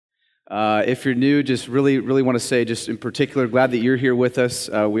If you're new, just really want to say, just in particular, glad that you're here with us.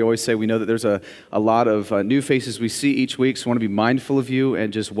 We always say we know that there's a lot of new faces we see each week, so we want to be mindful of you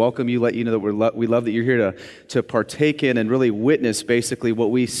and just welcome you, let you know that we love that you're here to partake in and really witness basically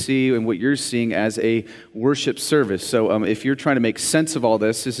what we see and what you're seeing as a worship service. So if you're trying to make sense of all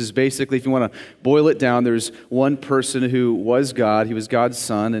this is basically, if you want to boil it down, there's one person who was God, he was God's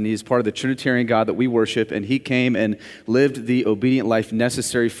son, and he's part of the Trinitarian God that we worship, and he came and lived the obedient life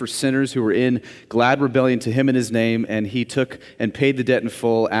necessary for sinners who were in glad rebellion to him and his name, and he took and paid the debt in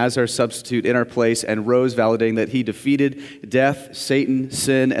full as our substitute in our place and rose, validating that he defeated death, Satan,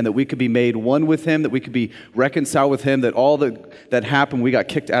 sin, and that we could be made one with him, that we could be reconciled with him, that all that happened, we got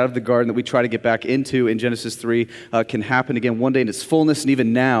kicked out of the garden, that we try to get back into in Genesis 3, can happen again one day in its fullness, and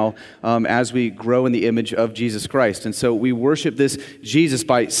even now as we grow in the image of Jesus Christ. And so we worship this Jesus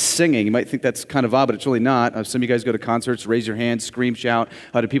by singing. You might think that's kind of odd, but it's really not. Some of you guys go to concerts, raise your hands, scream, shout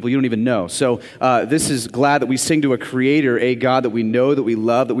to people you don't even know. So this is glad that we sing to a creator, a God that we know, that we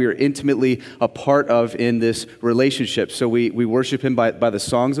love, that we are intimately a part of in this relationship. So we worship him by the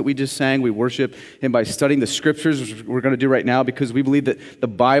songs that we just sang. We worship him by studying the scriptures, which we're going to do right now, because we believe that the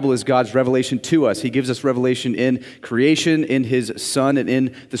Bible is God's revelation to us. He gives us revelation in creation, in his son, and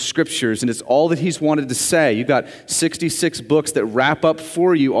in the scriptures. And it's all that he's wanted to say. You've got 66 books that wrap up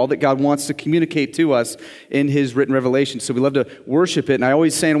for you all that God wants to communicate to us in his written revelation. So we love to worship it. And I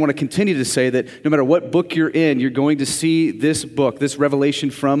always say, and I want to continue to say, that no matter what book you're in, you're going to see this book, this revelation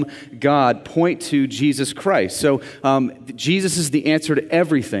from God, point to Jesus Christ. So Jesus is the answer to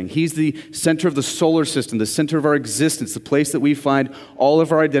everything. He's the center of the solar system, the center of our existence, the place that we find all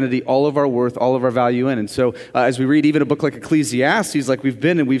of our identity, all of our worth, all of our value in. And so as we read even a book like Ecclesiastes, like we've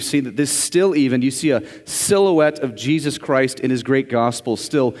been and we've seen that this still even, you see a silhouette of Jesus Christ in his great gospel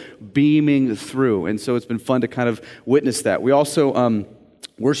still beaming through. And so it's been fun to kind of witness that. We also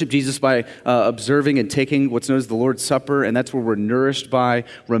worship Jesus by observing and taking what's known as the Lord's Supper, and that's where we're nourished by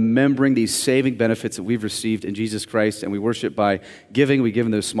remembering these saving benefits that we've received in Jesus Christ, and we worship by giving. We give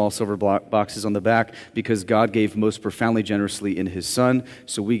in those small silver boxes on the back because God gave most profoundly generously in his Son,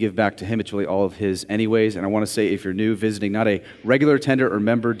 so we give back to him. It's really all of his anyways, and I want to say, if you're new, visiting, not a regular attender or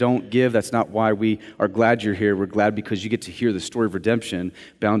member, don't give. That's not why we are glad you're here. We're glad because you get to hear the story of redemption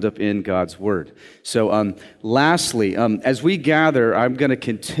bound up in God's Word. So lastly, as we gather, I'm going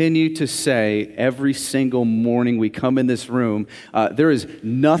to continue to say every single morning we come in this room, there is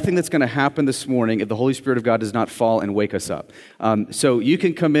nothing that's going to happen this morning if the Holy Spirit of God does not fall and wake us up. So you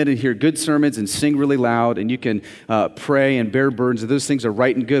can come in and hear good sermons and sing really loud, and you can pray and bear burdens, and those things are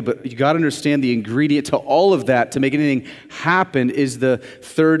right and good, but you got to understand the ingredient to all of that to make anything happen is the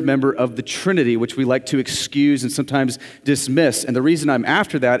third member of the Trinity, which we like to excuse and sometimes dismiss. And the reason I'm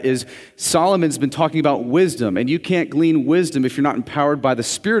after that is Solomon's been talking about wisdom, and you can't glean wisdom if you're not empowered by the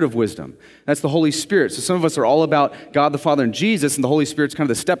Spirit of wisdom. That's the Holy Spirit. So some of us are all about God the Father and Jesus, and the Holy Spirit's kind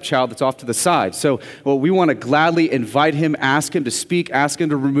of the stepchild that's off to the side. So we want to gladly invite him, ask him to speak, ask him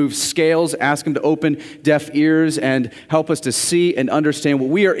to remove scales, ask him to open deaf ears and help us to see and understand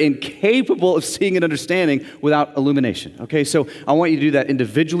what we are incapable of seeing and understanding without illumination. Okay, so I want you to do that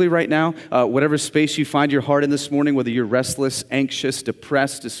individually right now. Whatever space you find your heart in this morning, whether you're restless, anxious,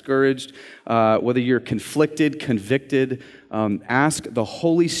 depressed, discouraged, whether you're conflicted, convicted, ask the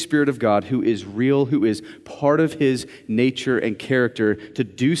Holy Spirit of God, who is real, who is part of his nature and character, to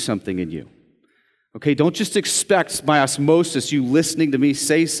do something in you. Okay, don't just expect by osmosis, you listening to me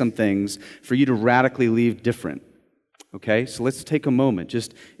say some things, for you to radically leave different. Okay, so let's take a moment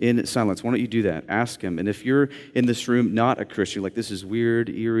just in silence. Why don't you do that? Ask him. And if you're in this room not a Christian, like this is weird,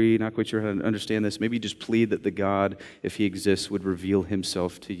 eerie, not quite sure how to understand this, maybe you just plead that the God, if he exists, would reveal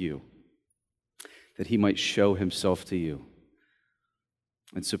himself to you, that he might show himself to you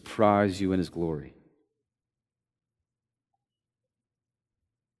and surprise you in his glory.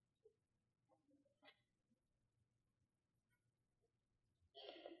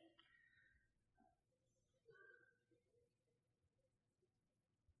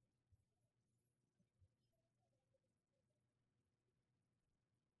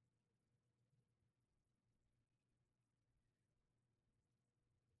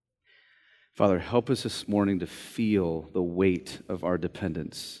 Father, help us this morning to feel the weight of our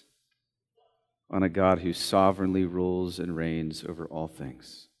dependence on a God who sovereignly rules and reigns over all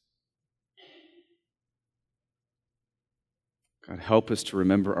things. God, help us to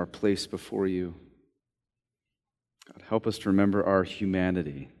remember our place before you. God, help us to remember our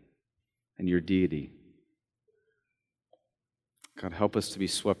humanity and your deity. God, help us to be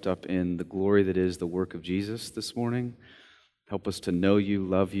swept up in the glory that is the work of Jesus this morning. Help us to know you,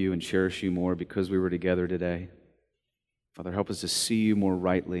 love you, and cherish you more because we were together today. Father, help us to see you more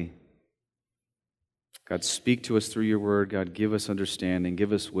rightly. God, speak to us through your word. God, give us understanding,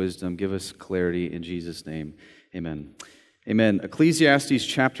 give us wisdom, give us clarity in Jesus' name. Amen. Amen. Ecclesiastes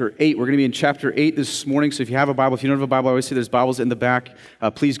chapter 8. We're going to be in chapter 8 this morning, so if you have a Bible, if you don't have a Bible, I always say there's Bibles in the back.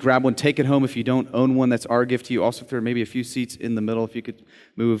 Please grab one, take it home. If you don't own one, that's our gift to you. Also, if there are maybe a few seats in the middle, if you could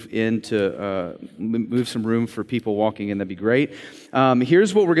move some room for people walking in, that'd be great.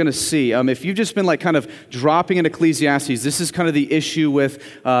 Here's what we're going to see. If you've just been like kind of dropping in Ecclesiastes, this is kind of the issue with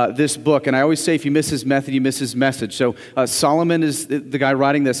this book. And I always say if you miss his method, you miss his message. So Solomon is the guy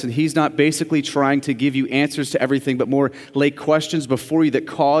writing this, and he's not basically trying to give you answers to everything, but more lay questions before you that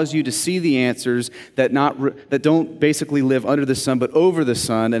cause you to see the answers that don't basically live under the sun, but over the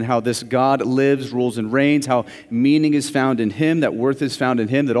sun, and how this God lives, rules, and reigns, how meaning is found in him, that worth is found in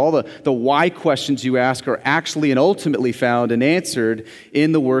him, that all the why questions you ask are actually and ultimately found and answered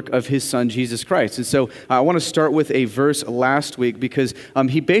in the work of his son, Jesus Christ. And so I want to start with a verse last week because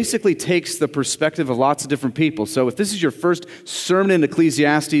he basically takes the perspective of lots of different people. So if this is your first sermon in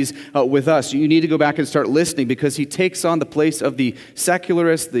Ecclesiastes with us, you need to go back and start listening because he takes on the place of the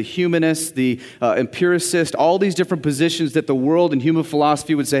secularist, the humanist, the empiricist, all these different positions that the world and human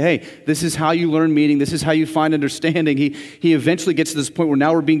philosophy would say, hey, this is how you learn meaning, this is how you find understanding. He eventually gets to this point where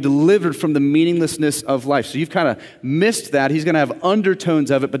now we're being delivered from the meaninglessness of life. So you've kind of missed that. He's going to have undertones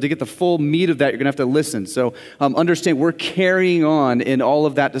of it, but to get the full meat of that, you're going to have to listen. So understand, we're carrying on in all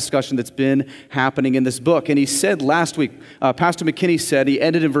of that discussion that's been happening in this book. And he said last week, Pastor McKinney said, he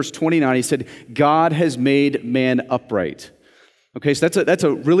ended in verse 29, he said, God has made man upright. Okay, so that's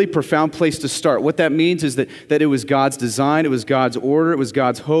a really profound place to start. What that means is that it was God's design, it was God's order, it was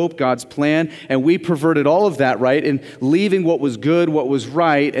God's hope, God's plan, and we perverted all of that, right, in leaving what was good, what was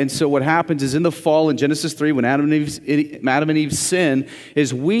right. And so what happens is in the fall in Genesis 3, when Adam and Eve sin,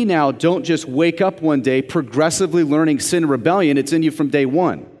 is we now don't just wake up one day progressively learning sin and rebellion, it's in you from day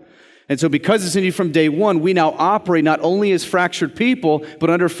one. And so because it's in you from day one, we now operate not only as fractured people, but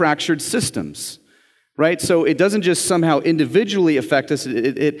under fractured systems. Right? So it doesn't just somehow individually affect us,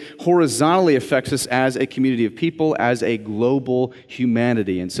 it horizontally affects us as a community of people, as a global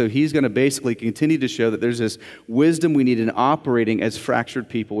humanity. And so he's going to basically continue to show that there's this wisdom we need in operating as fractured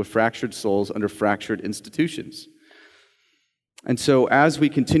people with fractured souls under fractured institutions. And so as we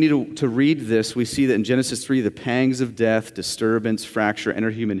continue to read this, we see that in Genesis 3, the pangs of death, disturbance, fracture enter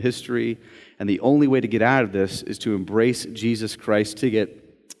human history. And the only way to get out of this is to embrace Jesus Christ, to get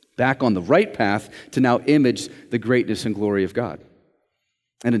back on the right path to now image the greatness and glory of God.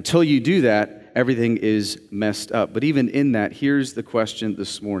 And until you do that, everything is messed up. But even in that, here's the question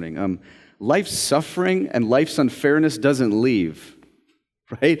this morning. Life's suffering and life's unfairness doesn't leave,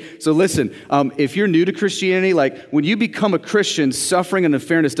 right? So listen, if you're new to Christianity, like when you become a Christian, suffering and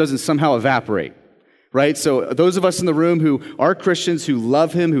unfairness doesn't somehow evaporate. Right? So those of us in the room who are Christians, who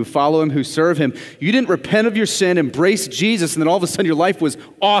love him, who follow him, who serve him, you didn't repent of your sin, embrace Jesus, and then all of a sudden your life was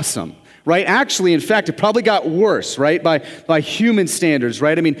awesome. Right? Actually, in fact, it probably got worse, right? By human standards,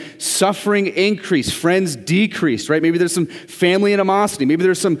 right? I mean, suffering increased, friends decreased, right? Maybe there's some family animosity. Maybe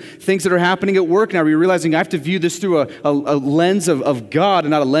there's some things that are happening at work now where you're realizing I have to view this through a lens of God and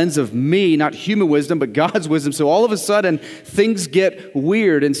not a lens of me, not human wisdom, but God's wisdom. So all of a sudden, things get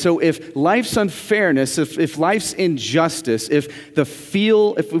weird. And so if life's unfairness, if life's injustice, if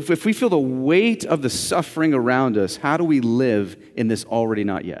we feel the weight of the suffering around us, how do we live in this already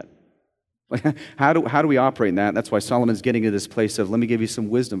not yet? Like, how do we operate in that? That's why Solomon's getting to this place of, let me give you some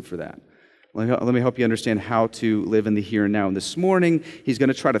wisdom for that. Let me help you understand how to live in the here and now. And this morning, he's going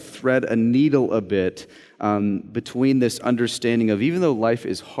to try to thread a needle a bit between this understanding of even though life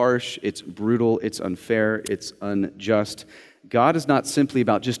is harsh, it's brutal, it's unfair, it's unjust, God is not simply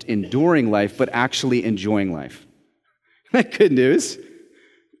about just enduring life, but actually enjoying life. Good news.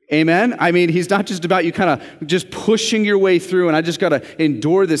 Amen? I mean, he's not just about you kind of just pushing your way through and I just got to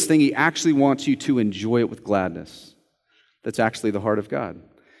endure this thing. He actually wants you to enjoy it with gladness. That's actually the heart of God.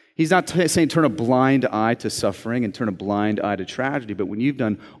 He's not saying turn a blind eye to suffering and turn a blind eye to tragedy, but when you've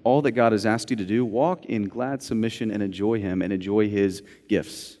done all that God has asked you to do, walk in glad submission and enjoy him and enjoy his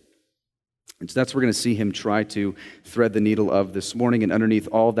gifts. And so that's what we're going to see him try to thread the needle of this morning. And underneath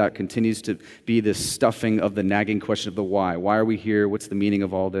all that continues to be this stuffing of the nagging question of the why. Why are we here? What's the meaning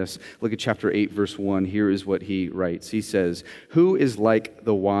of all this? Look at chapter 8, verse 1. Here is what he writes. He says, "Who is like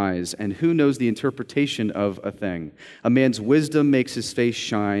the wise, and who knows the interpretation of a thing? A man's wisdom makes his face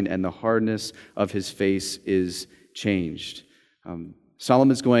shine, and the hardness of his face is changed."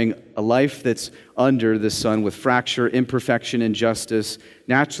 Solomon's going, a life that's under the sun with fracture, imperfection, injustice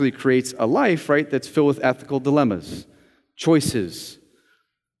naturally creates a life, right, that's filled with ethical dilemmas, choices,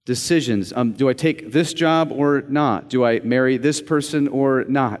 decisions. Do I take this job or not? Do I marry this person or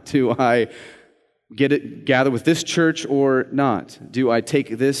not? Do I gather with this church or not? Do I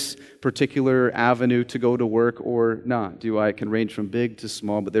take this particular avenue to go to work or not? I can range from big to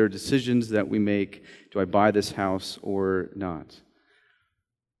small, but there are decisions that we make. Do I buy this house or not?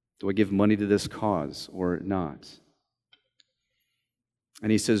 Do I give money to this cause or not?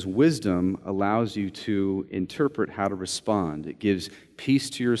 And he says, wisdom allows you to interpret how to respond. It gives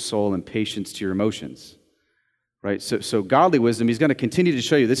peace to your soul and patience to your emotions. Right? So godly wisdom, he's going to continue to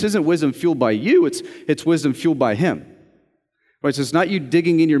show you. This isn't wisdom fueled by you, it's wisdom fueled by him. Right? So it's not you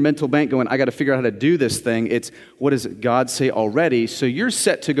digging in your mental bank going, I got to figure out how to do this thing. It's what does God say already? So you're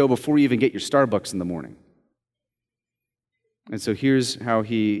set to go before you even get your Starbucks in the morning. And so here's how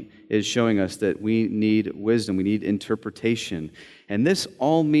he is showing us that we need wisdom, we need interpretation. And this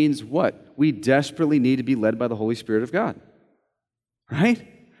all means what? We desperately need to be led by the Holy Spirit of God. Right?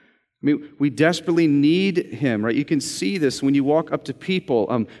 I mean, we desperately need him, right? You can see this when you walk up to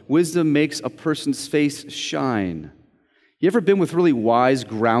people. Wisdom makes a person's face shine. You ever been with really wise,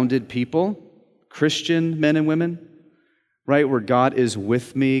 grounded people? Christian men and women? Right? Where God is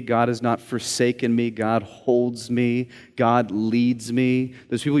with me, God has not forsaken me, God holds me, God leads me.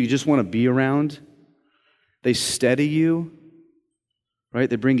 Those people you just want to be around. They steady you, right?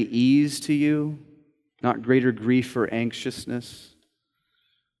 They bring ease to you, not greater grief or anxiousness.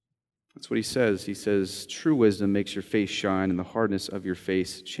 That's what he says. He says, true wisdom makes your face shine and the hardness of your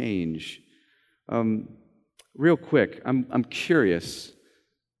face change. Real quick, I'm curious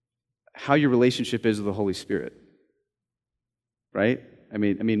how your relationship is with the Holy Spirit. Right? I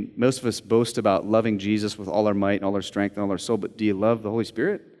mean, most of us boast about loving Jesus with all our might and all our strength and all our soul, but do you love the Holy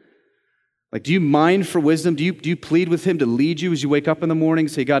Spirit? Like, do you mine for wisdom? Do you plead with him to lead you as you wake up in the morning?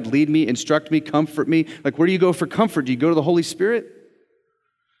 Say, God, lead me, instruct me, comfort me. Like, where do you go for comfort? Do you go to the Holy Spirit?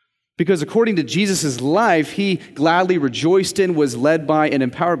 Because according to Jesus' life, he gladly rejoiced in, was led by, and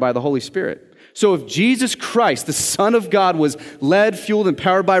empowered by the Holy Spirit. So if Jesus Christ, the Son of God, was led, fueled,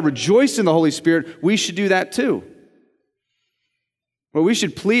 empowered by, rejoiced in the Holy Spirit, we should do that too. Well, we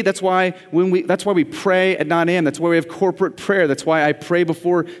should plead. That's why we pray at 9 a.m. That's why we have corporate prayer. That's why I pray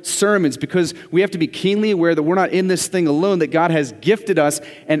before sermons, because we have to be keenly aware that we're not in this thing alone, that God has gifted us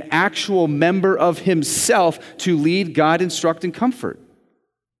an actual member of himself to lead, guide, instruct, and comfort.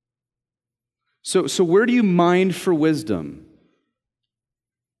 So where do you mine for wisdom?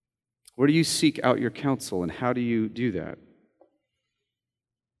 Where do you seek out your counsel, and how do you do that?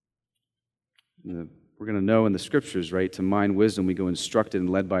 We're going to know in the Scriptures, right, to mine wisdom, we go instructed and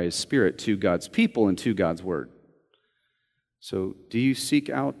led by his Spirit to God's people and to God's Word. So do you seek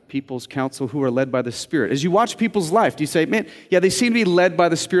out people's counsel who are led by the Spirit? As you watch people's life, do you say, man, yeah, they seem to be led by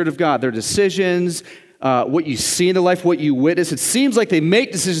the Spirit of God. Their decisions, what you see in their life, what you witness, it seems like they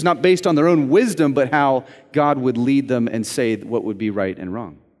make decisions not based on their own wisdom, but how God would lead them and say what would be right and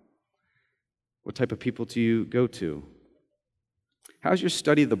wrong. What type of people do you go to? How's your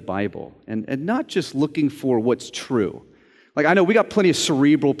study of the Bible? And not just looking for what's true. Like, I know we got plenty of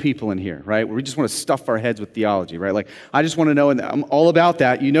cerebral people in here, right? Where we just want to stuff our heads with theology, right? Like, I just want to know, and I'm all about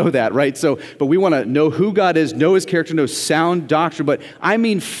that, you know that, right? But we want to know who God is, know his character, know sound doctrine. But I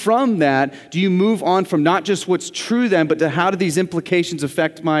mean, from that, do you move on from not just what's true then, but to how do these implications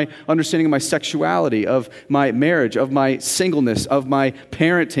affect my understanding of my sexuality, of my marriage, of my singleness, of my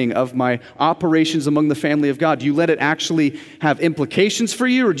parenting, of my operations among the family of God? Do you let it actually have implications for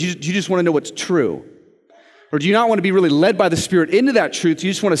you, or do you just want to know what's true? Or do you not want to be really led by the Spirit into that truth?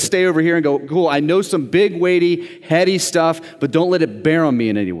 You just want to stay over here and go, cool, I know some big, weighty, heady stuff, but don't let it bear on me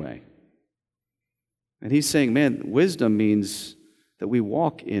in any way. And he's saying, man, wisdom means that we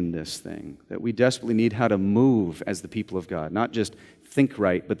walk in this thing, that we desperately need how to move as the people of God, not just think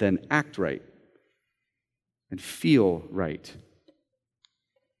right, but then act right and feel right.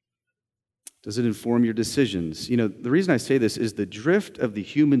 Does it inform your decisions? You know, the reason I say this is the drift of the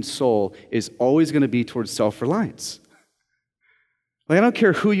human soul is always going to be towards self-reliance. Like, I don't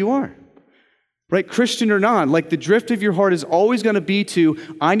care who you are, right? Christian or not, like the drift of your heart is always going to be to,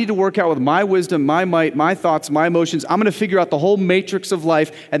 I need to work out with my wisdom, my might, my thoughts, my emotions. I'm going to figure out the whole matrix of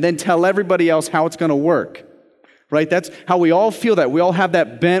life and then tell everybody else how it's going to work. Right? That's how we all feel that. We all have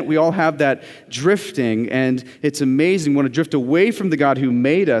that bent. We all have that drifting. And it's amazing. We want to drift away from the God who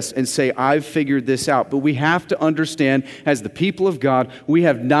made us and say, I've figured this out. But we have to understand, as the people of God, we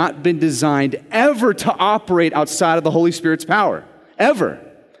have not been designed ever to operate outside of the Holy Spirit's power. Ever.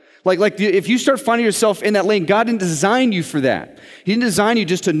 If you start finding yourself in that lane, God didn't design you for that. He didn't design you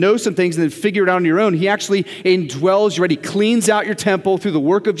just to know some things and then figure it out on your own. He actually indwells you, right? He cleans out your temple through the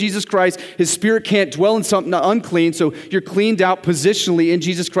work of Jesus Christ. His Spirit can't dwell in something unclean, so you're cleaned out positionally in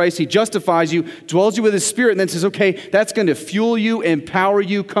Jesus Christ. He justifies you, dwells you with His Spirit, and then says, okay, that's going to fuel you, empower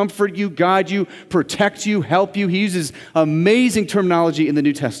you, comfort you, guide you, protect you, help you. He uses amazing terminology in the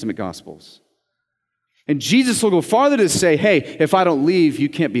New Testament Gospels. And Jesus will go farther to say, hey, if I don't leave, you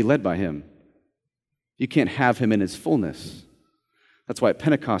can't be led by Him. You can't have Him in His fullness. That's why at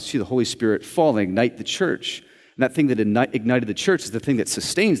Pentecost, you see the Holy Spirit fall and ignite the church. And that thing that ignited the church is the thing that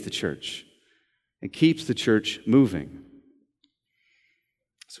sustains the church and keeps the church moving.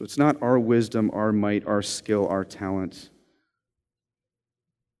 So it's not our wisdom, our might, our skill, our talent.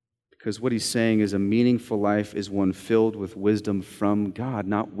 Because what He's saying is a meaningful life is one filled with wisdom from God,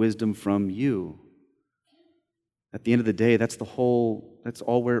 not wisdom from you. At the end of the day, that's all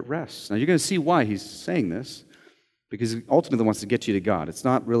where it rests. Now, you're going to see why He's saying this, because He ultimately wants to get you to God. It's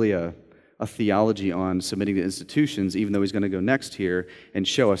not really a theology on submitting to institutions, even though He's going to go next here and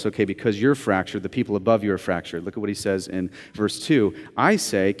show us, okay, because you're fractured, the people above you are fractured. Look at what He says in verse 2. I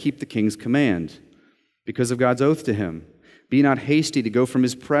say, keep the king's command, because of God's oath to him. Be not hasty to go from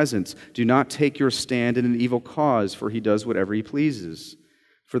his presence. Do not take your stand in an evil cause, for he does whatever he pleases.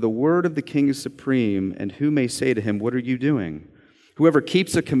 For the word of the king is supreme, and who may say to him, what are you doing? Whoever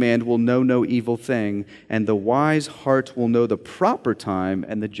keeps a command will know no evil thing, and the wise heart will know the proper time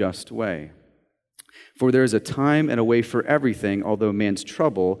and the just way. For there is a time and a way for everything, although man's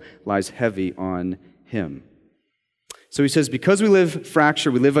trouble lies heavy on him. So he says, because we live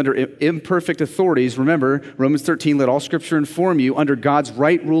fractured, we live under imperfect authorities. Remember, Romans 13, let all Scripture inform you under God's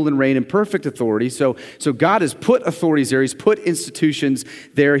right rule and reign in perfect authority. So God has put authorities there. He's put institutions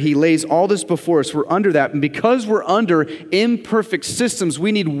there. He lays all this before us. We're under that. And because we're under imperfect systems,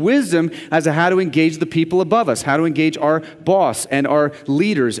 we need wisdom as to how to engage the people above us, how to engage our boss and our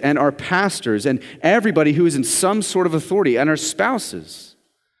leaders and our pastors and everybody who is in some sort of authority and our spouses.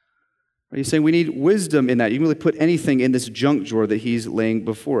 He's saying we need wisdom in that. You can really put anything in this junk drawer that He's laying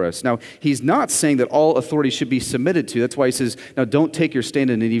before us. Now, He's not saying that all authority should be submitted to. That's why He says, now don't take your stand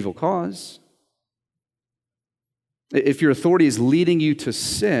in an evil cause. If your authority is leading you to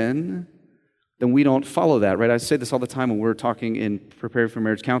sin, then we don't follow that, right? I say this all the time when we're talking in preparing for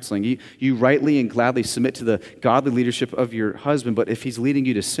marriage counseling. You rightly and gladly submit to the godly leadership of your husband, but if he's leading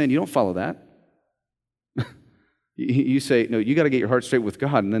you to sin, you don't follow that. You say, no, you got to get your heart straight with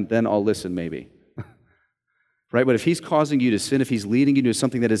God, and then I'll listen maybe. Right? But if he's causing you to sin, if he's leading you to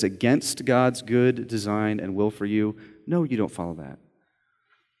something that is against God's good design and will for you, no, you don't follow that.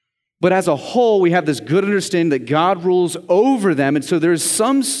 But as a whole, we have this good understanding that God rules over them, and so there's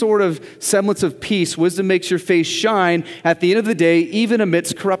some sort of semblance of peace. Wisdom makes your face shine at the end of the day, even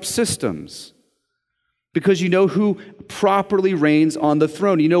amidst corrupt systems. Because you know who properly reigns on the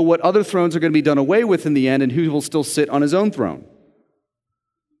throne. You know what other thrones are going to be done away with in the end and who will still sit on his own throne.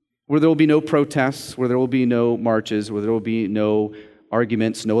 Where there will be no protests, where there will be no marches, where there will be no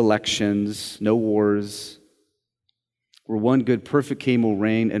arguments, no elections, no wars. Where one good, perfect king will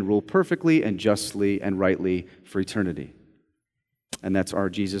reign and rule perfectly and justly and rightly for eternity. And that's our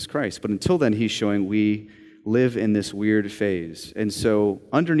Jesus Christ. But until then, He's showing we live in this weird phase. And so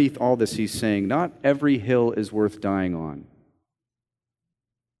underneath all this, He's saying, not every hill is worth dying on.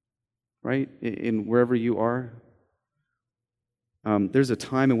 Right? In wherever you are. There's a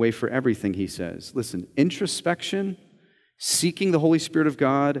time and way for everything, He says. Listen, introspection, seeking the Holy Spirit of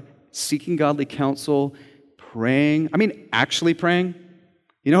God, seeking godly counsel, praying. Actually praying.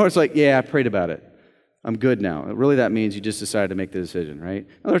 You know, it's like, yeah, I prayed about it. I'm good now. Really, that means you just decided to make the decision, right?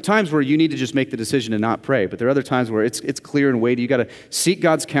 Now, there are times where you need to just make the decision and not pray, but there are other times where it's clear and weighty. You got to seek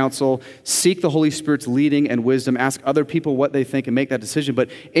God's counsel, seek the Holy Spirit's leading and wisdom, ask other people what they think and make that decision. But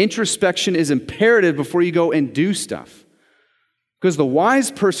introspection is imperative before you go and do stuff. Because the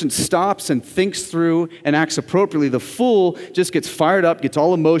wise person stops and thinks through and acts appropriately. The fool just gets fired up, gets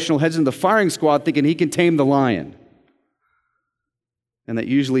all emotional, heads into the firing squad thinking he can tame the lion. And that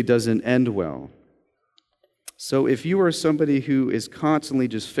usually doesn't end well. So if you are somebody who is constantly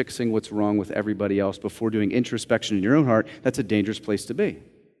just fixing what's wrong with everybody else before doing introspection in your own heart, that's a dangerous place to be,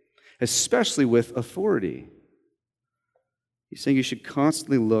 especially with authority. He's saying you should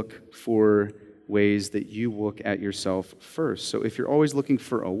constantly look for ways that you look at yourself first. So if you're always looking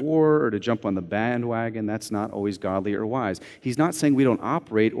for a war or to jump on the bandwagon, that's not always godly or wise. He's not saying we don't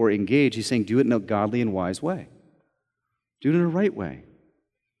operate or engage. He's saying do it in a godly and wise way. Do it in a right way.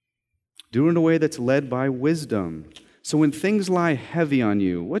 Do it in a way that's led by wisdom. So when things lie heavy on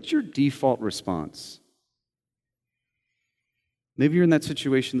you, what's your default response? Maybe you're in that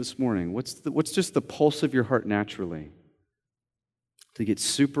situation this morning. What's just the pulse of your heart naturally? To get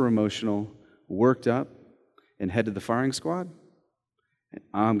super emotional, worked up, and head to the firing squad? And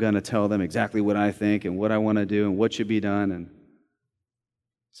I'm going to tell them exactly what I think and what I want to do and what should be done. And it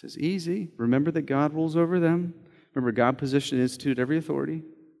says, easy. Remember that God rules over them. Remember, God positioned and instituted every authority.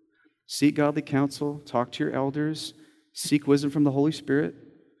 Seek godly counsel. Talk to your elders. Seek wisdom from the Holy Spirit.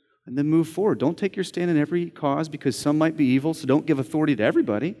 And then move forward. Don't take your stand in every cause because some might be evil, so don't give authority to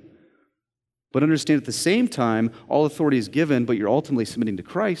everybody. But understand at the same time, all authority is given, but you're ultimately submitting to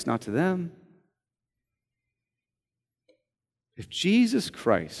Christ, not to them. If Jesus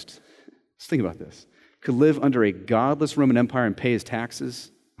Christ, let's think about this, could live under a godless Roman Empire and pay his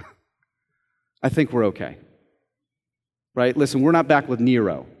taxes, I think we're okay. Right? Listen, we're not back with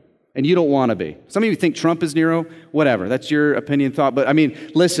Nero, and you don't want to be. Some of you think Trump is Nero. Whatever. That's your opinion, thought. But I mean,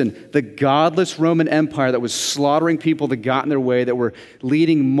 listen, the godless Roman Empire that was slaughtering people that got in their way, that were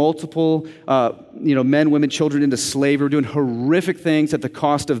leading multiple men, women, children into slavery, doing horrific things at the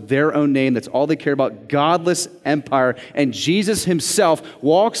cost of their own name. That's all they care about. Godless empire. And Jesus himself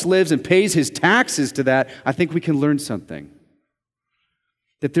walks, lives, and pays his taxes to that. I think we can learn something.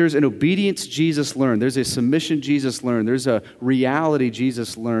 That there's an obedience Jesus learned, there's a submission Jesus learned, there's a reality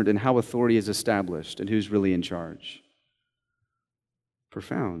Jesus learned in how authority is established and who's really in charge.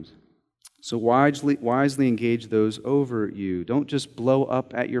 Profound. So wisely engage those over you. Don't just blow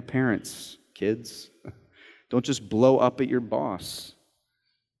up at your parents, kids. Don't just blow up at your boss.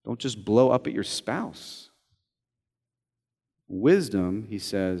 Don't just blow up at your spouse. Wisdom, he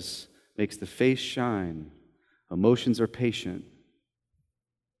says, makes the face shine. Emotions are patient.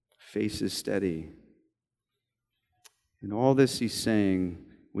 Face is steady. In all this, he's saying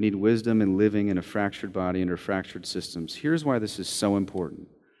we need wisdom in living in a fractured body under fractured systems. Here's why this is so important.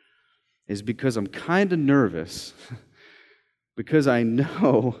 Is because I'm kind of nervous because I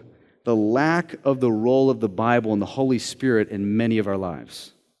know the lack of the role of the Bible and the Holy Spirit in many of our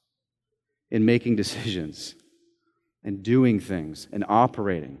lives, in making decisions and doing things and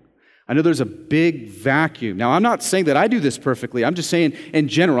operating. I know there's a big vacuum. Now, I'm not saying that I do this perfectly. I'm just saying in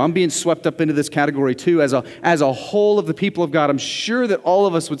general, I'm being swept up into this category too. As a whole of the people of God, I'm sure that all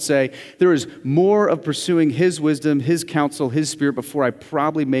of us would say there is more of pursuing his wisdom, his counsel, his spirit before I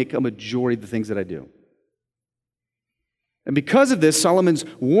probably make a majority of the things that I do. And because of this, Solomon's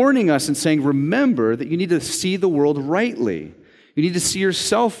warning us and saying, remember that you need to see the world rightly. You need to see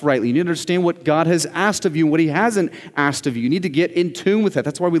yourself rightly. You need to understand what God has asked of you and what he hasn't asked of you. You need to get in tune with that.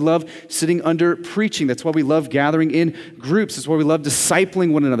 That's why we love sitting under preaching. That's why we love gathering in groups. That's why we love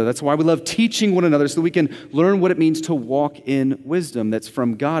discipling one another. That's why we love teaching one another so that we can learn what it means to walk in wisdom that's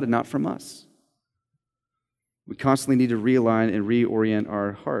from God and not from us. We constantly need to realign and reorient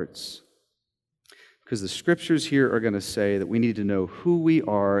our hearts. Because the scriptures here are going to say that we need to know who we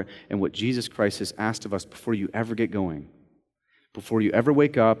are and what Jesus Christ has asked of us before you ever get going. Before you ever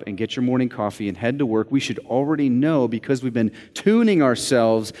wake up and get your morning coffee and head to work, we should already know because we've been tuning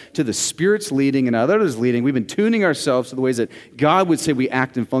ourselves to the Spirit's leading and others' leading. We've been tuning ourselves to the ways that God would say we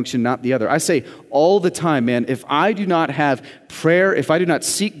act and function, not the other. I say all the time, man, if I do not have prayer, if I do not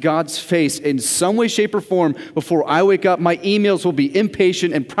seek God's face in some way, shape, or form before I wake up, my emails will be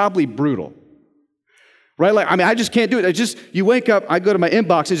impatient and probably brutal. Right? I just can't do it. You wake up, I go to my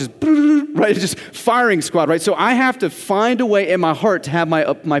inbox, it's just, right? It's just firing squad, right? So I have to find a way in my heart to have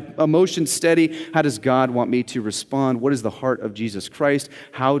my emotions steady. How does God want me to respond? What is the heart of Jesus Christ?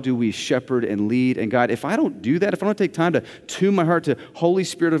 How do we shepherd and lead and guide? If I don't do that, if I don't take time to tune my heart to Holy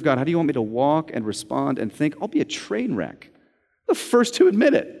Spirit of God, how do you want me to walk and respond and think? I'll be a train wreck. I'm the first to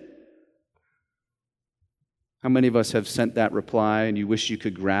admit it. How many of us have sent that reply and you wish you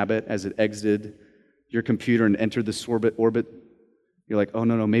could grab it as it exited your computer and entered this orbit? You're like, oh,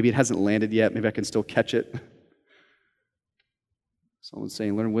 no, maybe it hasn't landed yet. Maybe I can still catch it. Someone's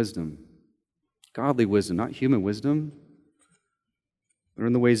saying, learn wisdom. Godly wisdom, not human wisdom.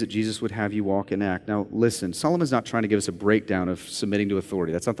 Learn the ways that Jesus would have you walk and act. Now, listen, Solomon's not trying to give us a breakdown of submitting to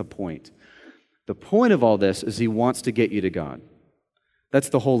authority. That's not the point. The point of all this is he wants to get you to God. That's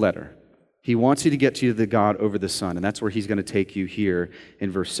the whole letter. He wants you to get to the God over the Son, and that's where he's going to take you here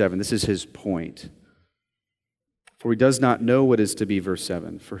in verse 7. This is his point. For he does not know what is to be, verse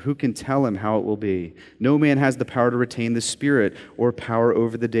 7. For who can tell him how it will be? No man has the power to retain the Spirit or power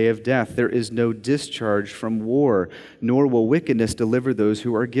over the day of death. There is no discharge from war, nor will wickedness deliver those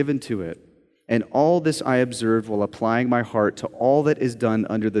who are given to it. And all this I observed while applying my heart to all that is done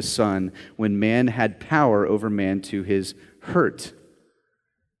under the sun, when man had power over man to his hurt.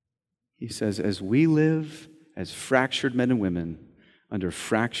 He says, as we live as fractured men and women under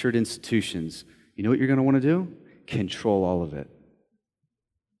fractured institutions, you know what you're going to want to do? Control all of it.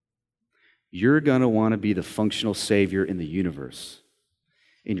 you're going to want to be the functional Savior in the universe.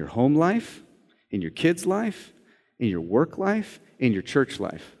 In your home life, in your kids' life, in your work life, in your church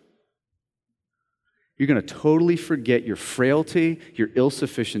life. You're going to totally forget your frailty, your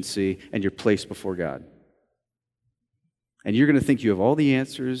insufficiency, and your place before God. And you're going to think you have all the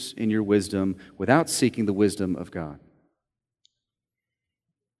answers in your wisdom without seeking the wisdom of God.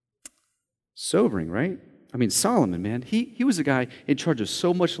 Sobering, right? I mean, Solomon, man, he was a guy in charge of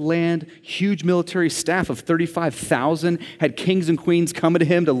so much land, huge military staff of 35,000, had kings and queens coming to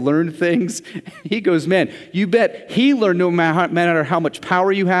him to learn things. He goes, man, you bet he learned no matter how much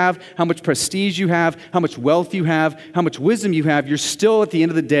power you have, how much prestige you have, how much wealth you have, how much wisdom you have, you're still at the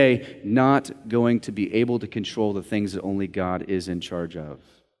end of the day not going to be able to control the things that only God is in charge of.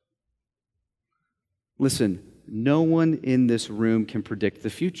 Listen, no one in this room can predict the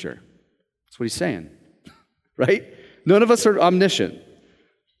future. That's what he's saying. Right? None of us are omniscient.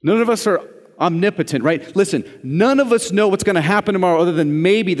 None of us are omnipotent, right? Listen, none of us know what's going to happen tomorrow other than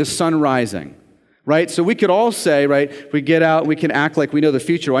maybe the sun rising, right? So we could all say, right, we get out, we can act like we know the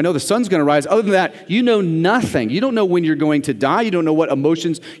future. Well, I know the sun's going to rise. Other than that, you know nothing. You don't know when you're going to die. You don't know what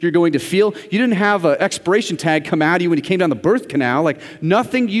emotions you're going to feel. You didn't have an expiration tag come out of you when you came down the birth canal. Like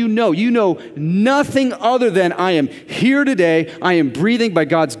nothing you know. You know nothing other than I am here today. I am breathing by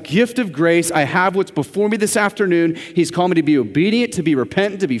God's gift of grace. I have what's before me this afternoon. He's called me to be obedient, to be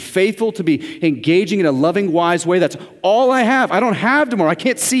repentant, to be faithful, to be engaging in a loving, wise way. That's all I have. I don't have tomorrow. I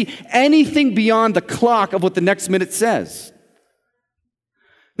can't see anything beyond the clock of what the next minute says.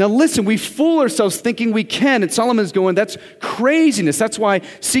 Now listen, we fool ourselves thinking we can, and Solomon's going, that's craziness. That's why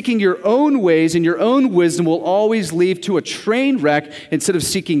seeking your own ways and your own wisdom will always lead to a train wreck instead of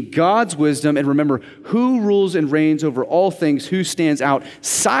seeking God's wisdom. And remember, who rules and reigns over all things, who stands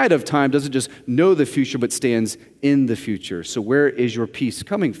outside of time, doesn't just know the future, but stands in the future. So where is your peace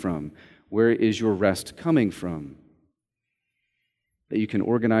coming from? Where is your rest coming from? That you can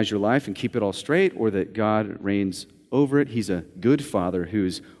organize your life and keep it all straight, or that God reigns over it? He's a good Father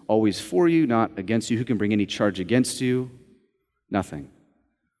who's always for you, not against you. Who can bring any charge against you? Nothing.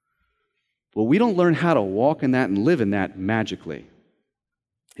 Well, we don't learn how to walk in that and live in that magically.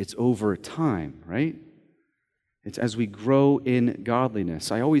 It's over time, right? It's as we grow in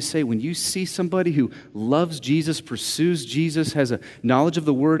godliness. I always say, when you see somebody who loves Jesus, pursues Jesus, has a knowledge of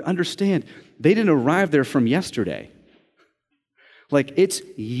the Word, understand, they didn't arrive there from yesterday. Like, it's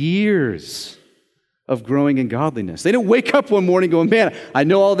years of growing in godliness. They didn't wake up one morning going, man, I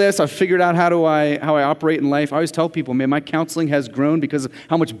know all this. I've figured out how I operate in life. I always tell people, man, my counseling has grown because of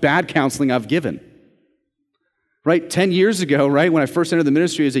how much bad counseling I've given. Right? 10 years ago, right, when I first entered the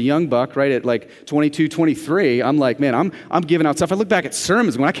ministry as a young buck, right, at like 22, 23, I'm like, man, I'm giving out stuff. I look back at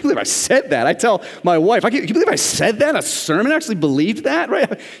sermons going, I can't believe I said that. I tell my wife, can you believe I said that? A sermon? I actually believed that,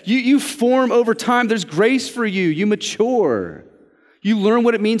 right? You form over time. There's grace for you. You mature. You learn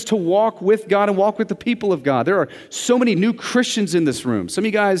what it means to walk with God and walk with the people of God. There are so many new Christians in this room. Some of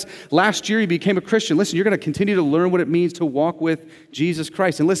you guys, last year you became a Christian. Listen, you're going to continue to learn what it means to walk with Jesus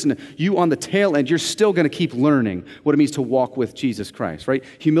Christ. And listen, you on the tail end, you're still going to keep learning what it means to walk with Jesus Christ, right?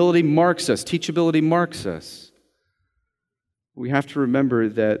 Humility marks us. Teachability marks us. We have to remember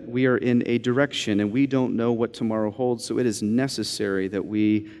that we are in a direction and we don't know what tomorrow holds, so it is necessary that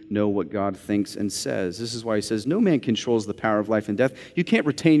we know what God thinks and says. This is why he says, no man controls the power of life and death. You can't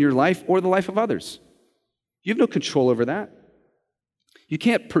retain your life or the life of others. You have no control over that. You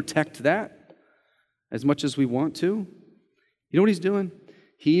can't protect that as much as we want to. You know what he's doing?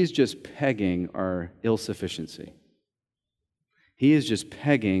 He's just pegging our insufficiency. He is just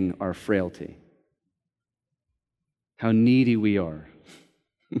pegging our frailty. How needy we are,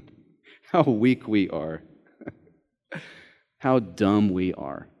 how weak we are, how dumb we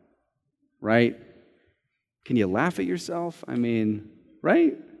are, right? Can you laugh at yourself? I mean,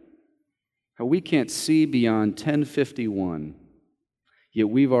 right? How we can't see beyond 1051, yet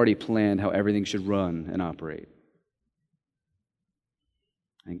we've already planned how everything should run and operate.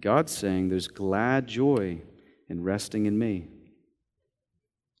 And God's saying there's glad joy in resting in me.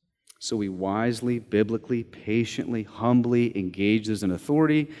 So we wisely, biblically, patiently, humbly engage those in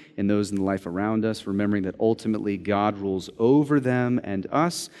authority and those in the life around us, remembering that ultimately God rules over them and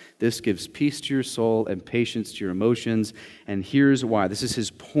us. This gives peace to your soul and patience to your emotions. And here's why. This is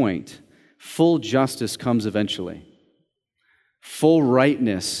his point. Full justice comes eventually. Full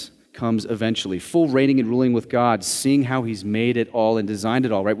rightness comes eventually. Full reigning and ruling with God, seeing how he's made it all and designed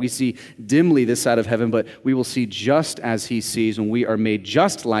it all, right? We see dimly this side of heaven, but we will see just as he sees when we are made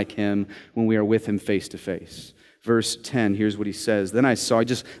just like him, when we are with him face to face. verse 10, here's what he says. Then I saw, he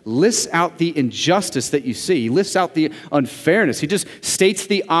just lists out the injustice that you see. He lists out the unfairness. He just states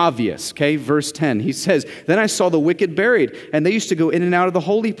the obvious, okay? Verse 10, he says, then I saw the wicked buried, and they used to go in and out of the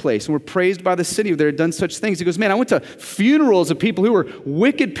holy place and were praised by the city where they had done such things. He goes, man, I went to funerals of people who were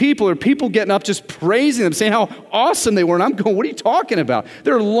wicked people, or people getting up just praising them, saying how awesome they were. And I'm going, what are you talking about?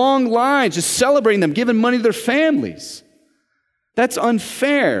 There are long lines just celebrating them, giving money to their families. That's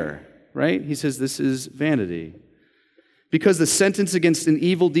unfair, right? He says this is vanity. Because the sentence against an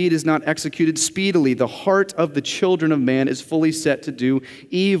evil deed is not executed speedily, the heart of the children of man is fully set to do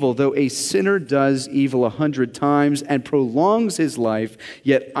evil. Though a sinner does evil 100 times and prolongs his life,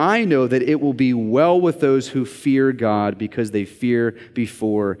 yet I know that it will be well with those who fear God, because they fear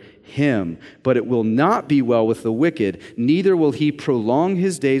before him. But it will not be well with the wicked, neither will he prolong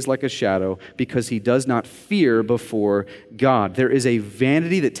his days like a shadow, because he does not fear before God. There is a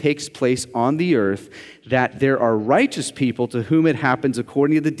vanity that takes place on the earth, that there are righteous people to whom it happens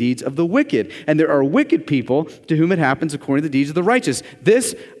according to the deeds of the wicked, and there are wicked people to whom it happens according to the deeds of the righteous.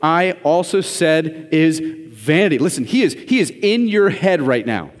 This I also said is vanity. Listen, he is in your head right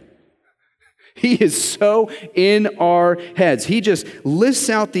now. He is so in our heads. He just lists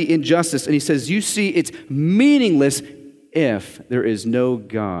out the injustice, and he says, you see, it's meaningless if there is no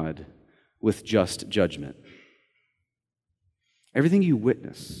God with just judgment. Everything you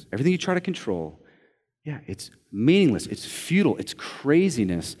witness, everything you try to control, yeah, it's meaningless, it's futile, it's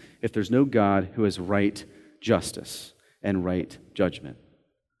craziness if there's no God who has right justice and right judgment.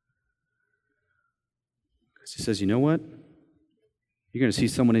 Because he says, you know what? You're going to see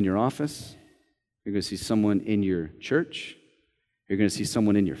someone in your office. You're going to see someone in your church. You're going to see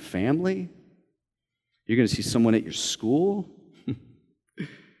someone in your family. You're going to see someone at your school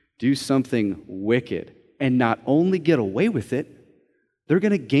do something wicked and not only get away with it, they're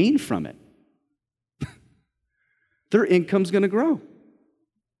going to gain from it. Their income's going to grow.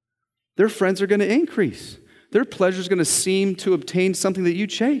 Their friends are going to increase. Their pleasure is going to seem to obtain something that you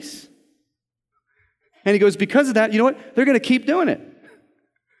chase. And he goes, because of that, you know what? They're going to keep doing it.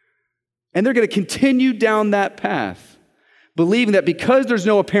 And they're going to continue down that path, believing that because there's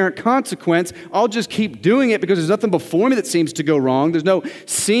no apparent consequence, I'll just keep doing it because there's nothing before me that seems to go wrong. There's no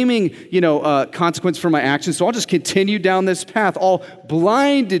seeming, consequence for my actions, so I'll just continue down this path, all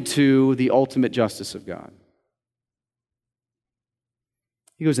blinded to the ultimate justice of God.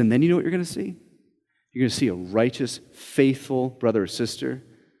 He goes, and then you know what you're going to see? You're going to see a righteous, faithful brother or sister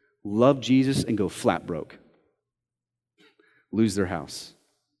love Jesus and go flat broke, lose their house,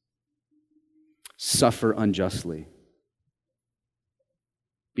 suffer unjustly,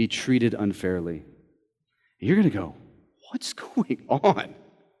 be treated unfairly. You're going to go, what's going on?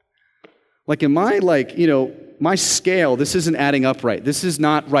 Like, in my, my scale, this isn't adding up right. This is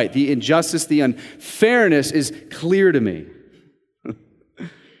not right. The injustice, the unfairness is clear to me.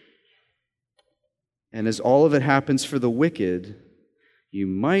 And as all of it happens for the wicked, you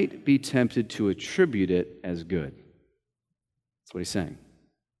might be tempted to attribute it as good. That's what he's saying.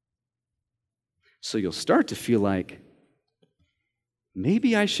 So you'll start to feel like,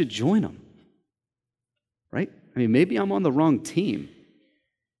 maybe I should join them, right? I mean, maybe I'm on the wrong team.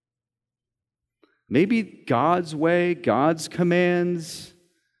 Maybe God's way, God's commands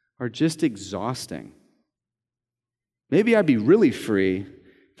are just exhausting. Maybe I'd be really free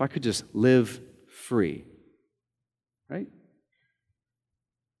if I could just live free, right?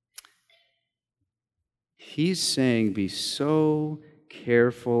 He's saying, be so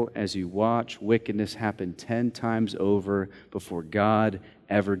careful as you watch wickedness happen 10 times over before God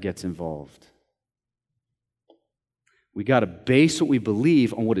ever gets involved. We got to base what we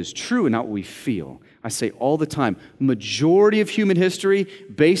believe on what is true and not what we feel. I say all the time, majority of human history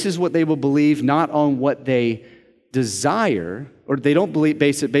bases what they will believe not on what they desire, or they don't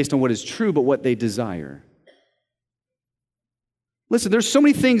base it based on what is true, but what they desire. Listen, there's so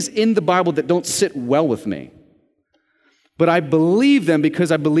many things in the Bible that don't sit well with me. But I believe them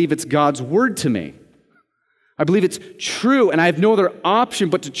because I believe it's God's word to me. I believe it's true, and I have no other option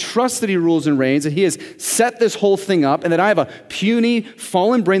but to trust that He rules and reigns, that He has set this whole thing up, and that I have a puny,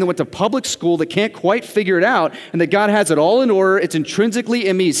 fallen brain that went to public school that can't quite figure it out, and that God has it all in order. It's intrinsically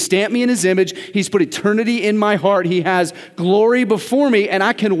in me. He's stamped me in His image. He's put eternity in my heart. He has glory before me, and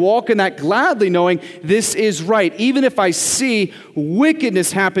I can walk in that gladly knowing this is right. Even if I see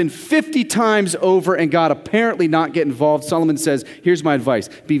wickedness happen 50 times over and God apparently not get involved, Solomon says, here's my advice.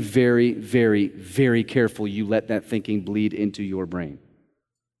 Be very, very, very careful you let that thinking bleed into your brain.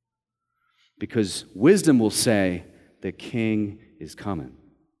 Because wisdom will say, the king is coming.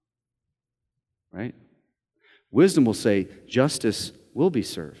 Right? Wisdom will say, justice will be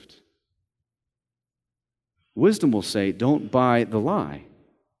served. Wisdom will say, don't buy the lie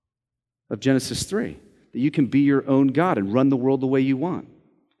of Genesis 3, that you can be your own God and run the world the way you want,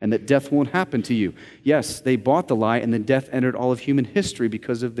 and that death won't happen to you. Yes, they bought the lie, and then death entered all of human history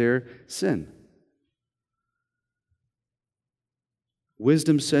because of their sin.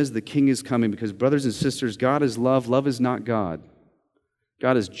 Wisdom says the king is coming because, brothers and sisters, God is love. Love is not God.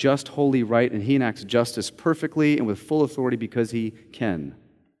 God is just, holy, right, and he enacts justice perfectly and with full authority because he can.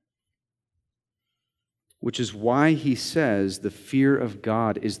 Which is why he says the fear of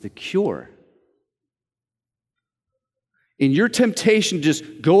God is the cure. In your temptation to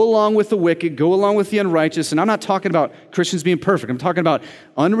just go along with the wicked, go along with the unrighteous, and I'm not talking about Christians being perfect. I'm talking about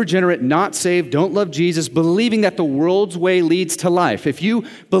unregenerate, not saved, don't love Jesus, believing that the world's way leads to life. If you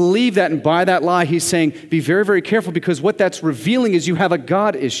believe that and buy that lie, he's saying, be very, very careful, because what that's revealing is you have a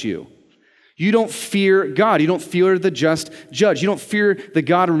God issue. You don't fear God. You don't fear the just judge. You don't fear the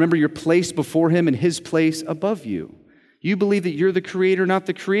God. Remember, you're placed before him and his place above you. You believe that you're the creator, not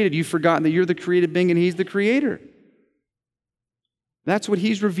the created. You've forgotten that you're the created being and he's the creator. That's what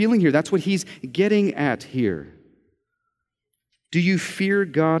he's revealing here. That's what he's getting at here. Do you fear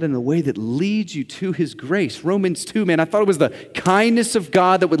God in a way that leads you to his grace? Romans 2, man, I thought it was the kindness of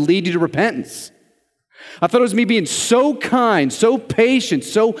God that would lead you to repentance. I thought it was me being so kind, so patient,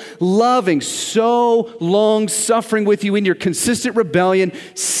 so loving, so long-suffering with you in your consistent rebellion,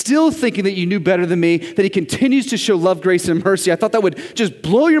 still thinking that you knew better than me, that he continues to show love, grace, and mercy. I thought that would just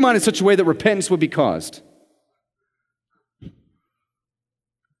blow your mind in such a way that repentance would be caused.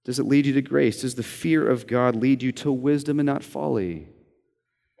 Does it lead you to grace? Does the fear of God lead you to wisdom and not folly?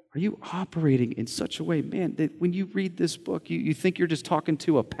 Are you operating in such a way, man, that when you read this book, you think you're just talking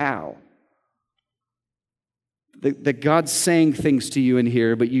to a pal? That God's saying things to you in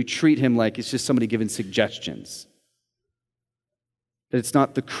here, but you treat him like it's just somebody giving suggestions. That it's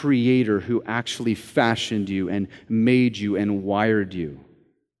not the Creator who actually fashioned you and made you and wired you.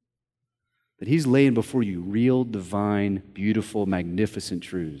 That he's laying before you real, divine, beautiful, magnificent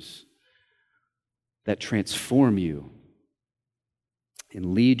truths that transform you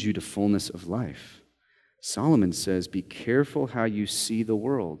and lead you to fullness of life. Solomon says, be careful how you see the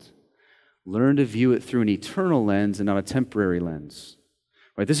world. Learn to view it through an eternal lens and not a temporary lens.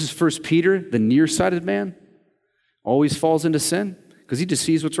 Right? This is 1 Peter, the nearsighted man, always falls into sin because he just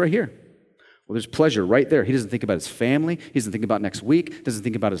sees what's right here. Well, there's pleasure right there. He doesn't think about his family. He doesn't think about next week. Doesn't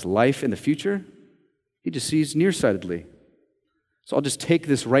think about his life in the future. He just sees nearsightedly. So I'll just take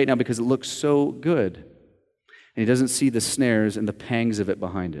this right now because it looks so good. And he doesn't see the snares and the pangs of it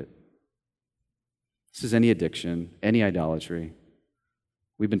behind it. This is any addiction, any idolatry.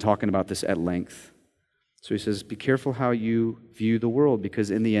 We've been talking about this at length. So he says, be careful how you view the world, because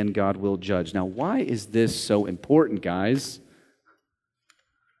in the end, God will judge. Now, why is this so important, guys?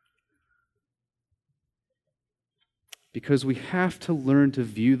 Because we have to learn to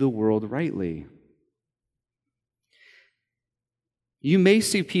view the world rightly. You may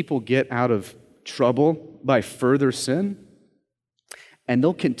see people get out of trouble by further sin, and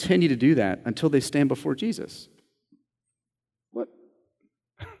they'll continue to do that until they stand before Jesus. What?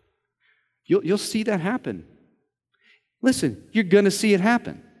 You'll see that happen. Listen, you're going to see it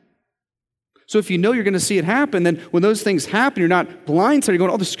happen. So if you know you're going to see it happen, then when those things happen, you're not blindsided. You're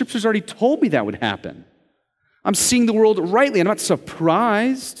going, oh, the Scriptures already told me that would happen. I'm seeing the world rightly. I'm not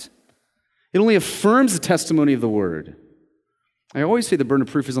surprised. It only affirms the testimony of the Word. I always say the burden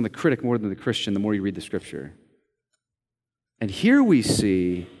of proof is on the critic more than the Christian the more you read the Scripture. And here we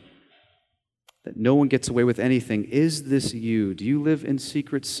see that no one gets away with anything. Is this you? Do you live in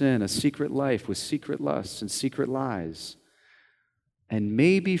secret sin, a secret life with secret lusts and secret lies? And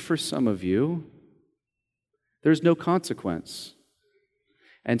maybe for some of you, there's no consequence.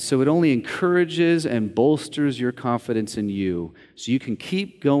 And so it only encourages and bolsters your confidence in you so you can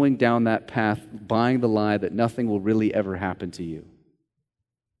keep going down that path, buying the lie that nothing will really ever happen to you.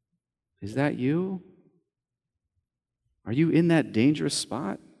 Is that you? Are you in that dangerous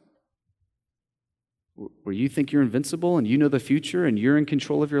spot where you think you're invincible and you know the future and you're in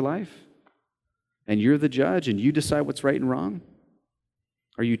control of your life and you're the judge and you decide what's right and wrong?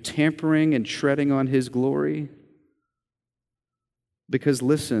 Are you tampering and treading on His glory? Because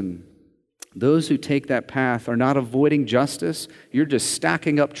listen, those who take that path are not avoiding justice. You're just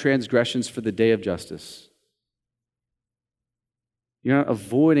stacking up transgressions for the day of justice. You're not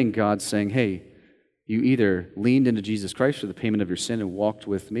avoiding God saying, hey, you either leaned into Jesus Christ for the payment of your sin and walked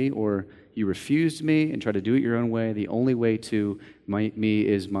with me, or you refused me and tried to do it your own way. The only way to me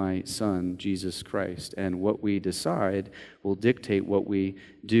is my Son, Jesus Christ. And what we decide will dictate what we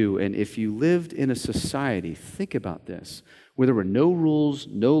do. And if you lived in a society, think about this, where there were no rules,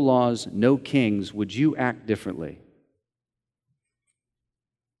 no laws, no kings, would you act differently?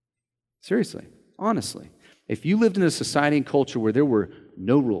 Seriously, honestly. If you lived in a society and culture where there were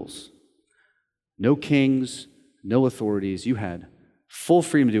no rules, no kings, no authorities, you had full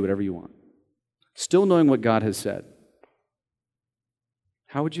freedom to do whatever you want, still knowing what God has said,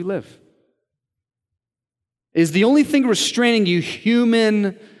 how would you live? Is the only thing restraining you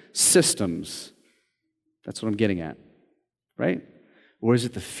human systems? That's what I'm getting at, right? Or is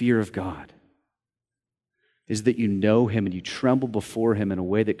it the fear of God? Is that you know Him and you tremble before Him in a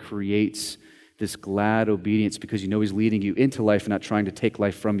way that creates this glad obedience because you know He's leading you into life and not trying to take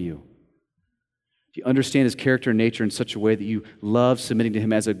life from you? Do you understand His character and nature in such a way that you love submitting to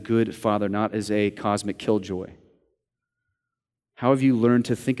Him as a good Father, not as a cosmic killjoy? How have you learned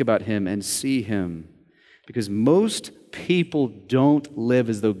to think about Him and see Him? Because most people don't live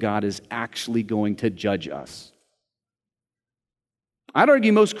as though God is actually going to judge us. I'd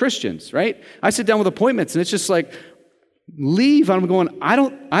argue most Christians, right? I sit down with appointments and it's just like, leave. I'm going, I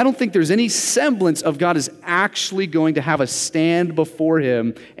don't think there's any semblance of God is actually going to have us stand before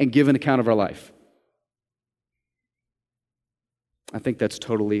Him and give an account of our life. I think that's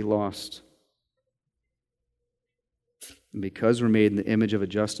totally lost. And because we're made in the image of a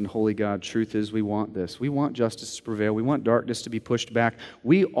just and holy God, truth is we want this. We want justice to prevail. We want darkness to be pushed back.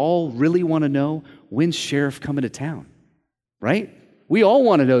 We all really want to know when's sheriff coming to town, right? We all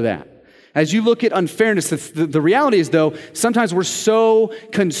want to know that. As you look at unfairness, the reality is, though, sometimes we're so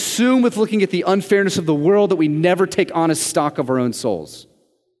consumed with looking at the unfairness of the world that we never take honest stock of our own souls.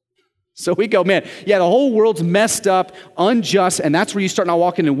 So we go, man, yeah, the whole world's messed up, unjust, and that's where you start not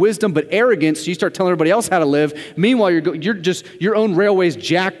walking in wisdom, but arrogance, so you start telling everybody else how to live. Meanwhile, your own railway's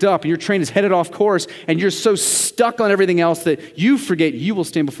jacked up, and your train is headed off course, and you're so stuck on everything else that you forget you will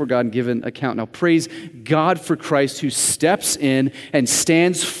stand before God and give an account. Now, praise God for Christ who steps in and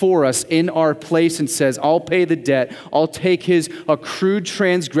stands for us in our place and says, I'll pay the debt. I'll take His accrued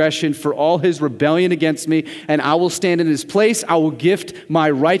transgression for all His rebellion against me, and I will stand in His place. I will gift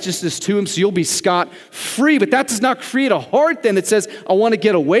my righteousness to Him, so you'll be scot-free. But that does not create a heart then that says, I want to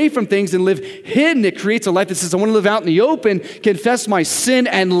get away from things and live hidden. It creates a life that says, I want to live out in the open, confess my sin,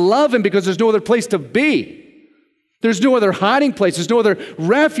 and love Him because there's no other place to be. There's no other hiding place. There's no other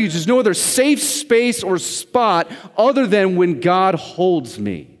refuge. There's no other safe space or spot other than when God holds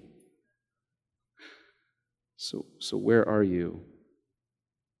me. So where are you?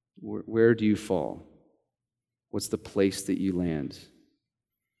 Where do you fall? What's the place that you land?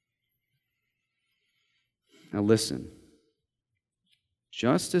 Now listen,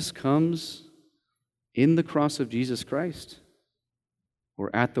 justice comes in the cross of Jesus Christ or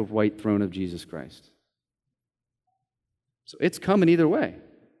at the white throne of Jesus Christ. So it's coming either way.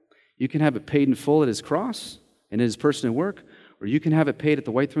 You can have it paid in full at His cross and in His person and work, or you can have it paid at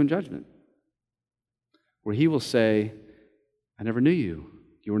the white throne judgment, where He will say, I never knew you.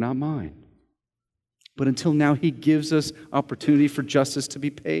 You were not mine. But until now, He gives us opportunity for justice to be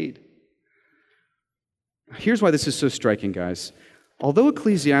paid. Here's why this is so striking, guys. Although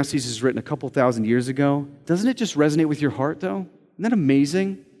Ecclesiastes is written a couple thousand years ago, doesn't it just resonate with your heart, though? Isn't that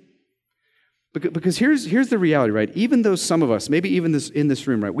amazing? Because here's the reality, right? Even though some of us, maybe even in this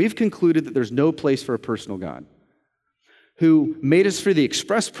room, right, we've concluded that there's no place for a personal God who made us for the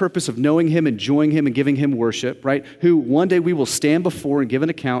express purpose of knowing Him, enjoying Him, and giving Him worship, right? Who one day we will stand before and give an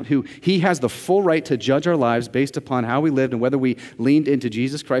account, who He has the full right to judge our lives based upon how we lived and whether we leaned into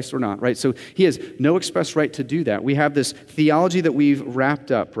Jesus Christ or not, right? So He has no express right to do that. We have this theology that we've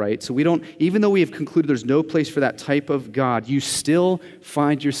wrapped up, right? So we don't, even though we have concluded there's no place for that type of God, you still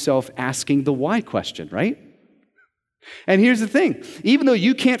find yourself asking the why question, right? And here's the thing, even though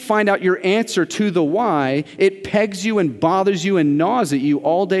you can't find out your answer to the why, it pegs you and bothers you and gnaws at you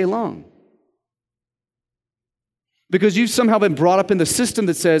all day long. Because you've somehow been brought up in the system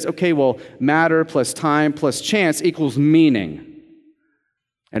that says, okay, well, matter plus time plus chance equals meaning.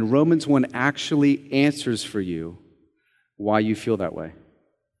 And Romans 1 actually answers for you why you feel that way,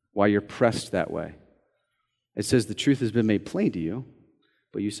 why you're pressed that way. It says the truth has been made plain to you,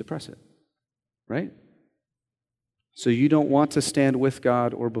 but you suppress it, right? So you don't want to stand with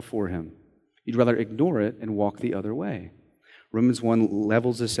God or before Him. You'd rather ignore it and walk the other way. Romans 1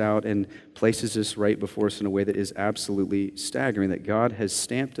 levels this out and places this right before us in a way that is absolutely staggering, that God has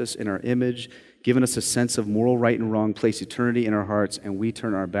stamped us in our image, given us a sense of moral right and wrong, placed eternity in our hearts, and we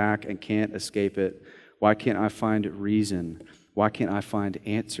turn our back and can't escape it. Why can't I find reason? Why can't I find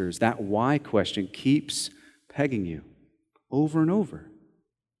answers? That why question keeps pegging you over and over.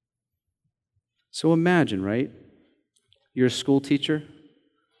 So imagine, right? You're a school teacher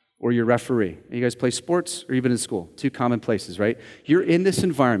or your referee. You guys play sports or you've been in school. Two common places, right? You're in this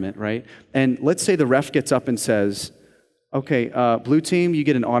environment, right? And let's say the ref gets up and says, okay, blue team, you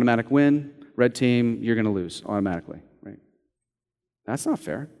get an automatic win. Red team, you're going to lose automatically, right? That's not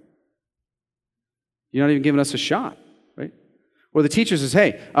fair. You're not even giving us a shot, right? Or the teacher says,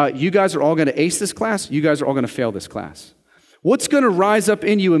 hey, you guys are all going to ace this class. You guys are all going to fail this class. What's going to rise up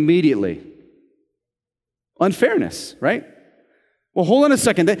in you immediately? Unfairness, right? Well, hold on a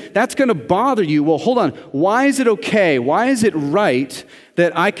second. That's going to bother you. Well, hold on. Why is it okay? Why is it right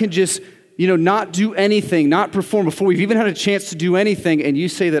that I can just, not do anything, not perform before we've even had a chance to do anything, and you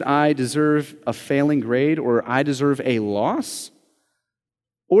say that I deserve a failing grade or I deserve a loss?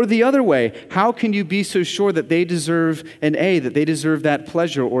 Or the other way, how can you be so sure that they deserve an A, that they deserve that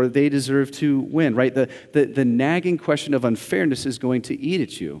pleasure, or they deserve to win, right? The nagging question of unfairness is going to eat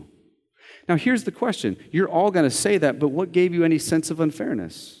at you. Now, here's the question. You're all going to say that, but what gave you any sense of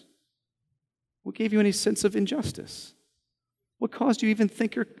unfairness? What gave you any sense of injustice? What caused you even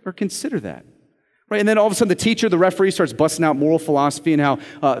think or consider that? Right? And then all of a sudden the teacher, the referee starts busting out moral philosophy and how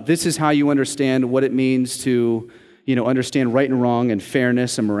this is how you understand what it means to understand right and wrong and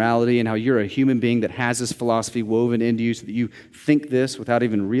fairness and morality, and how you're a human being that has this philosophy woven into you so that you think this without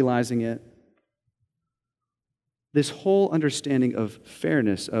even realizing it. This whole understanding of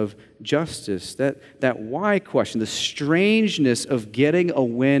fairness, of justice, that why question, the strangeness of getting a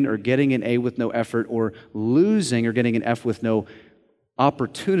win or getting an A with no effort, or losing or getting an F with no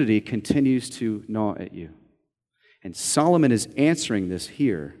opportunity, continues to gnaw at you. And Solomon is answering this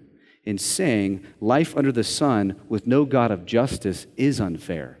here in saying life under the sun with no God of justice is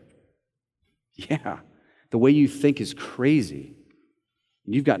unfair. Yeah, the way you think is crazy.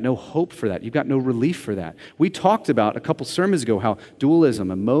 You've got no hope for that. You've got no relief for that. We talked about a couple sermons ago how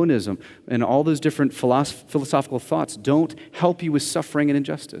dualism and monism and all those different philosophical thoughts don't help you with suffering and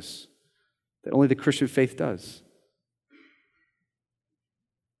injustice. That only the Christian faith does.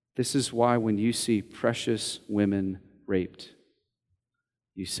 This is why when you see precious women raped,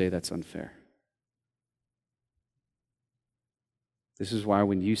 you say that's unfair. This is why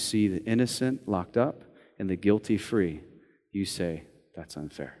when you see the innocent locked up and the guilty free, you say that's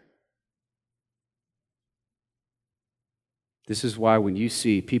unfair. This is why when you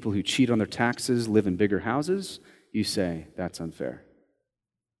see people who cheat on their taxes live in bigger houses, you say that's unfair.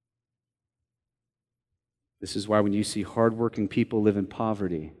 This is why when you see hardworking people live in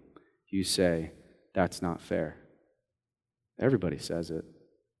poverty, you say that's not fair. Everybody says it.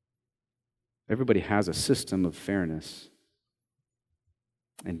 Everybody has a system of fairness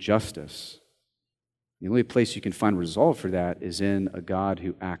and justice. The only place you can find resolve for that is in a God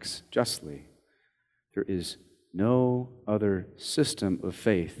who acts justly. There is no other system of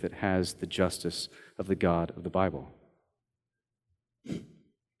faith that has the justice of the God of the Bible.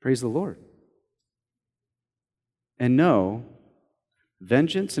 Praise the Lord. And no,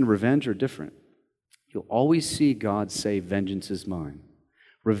 vengeance and revenge are different. You'll always see God say, vengeance is mine.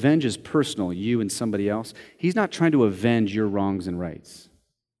 Revenge is personal, you and somebody else. He's not trying to avenge your wrongs and rights.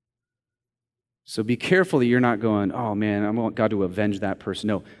 So be careful that you're not going, oh man, I want God to avenge that person.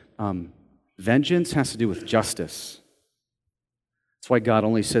 No, vengeance has to do with justice. That's why God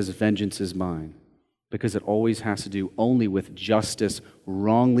only says vengeance is mine, because it always has to do only with justice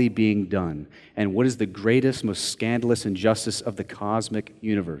wrongly being done. And what is the greatest, most scandalous injustice of the cosmic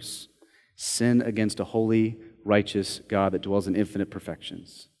universe? Sin against a holy, righteous God that dwells in infinite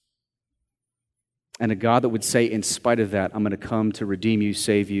perfections. And a God that would say, in spite of that, I'm going to come to redeem you,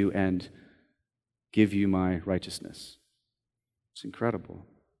 save you, and give you my righteousness. It's incredible.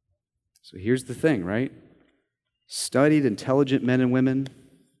 So here's the thing, right? Studied, intelligent men and women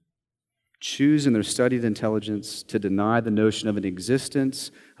choose in their studied intelligence to deny the notion of an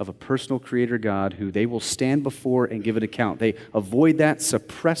existence of a personal creator God who they will stand before and give an account. They avoid that,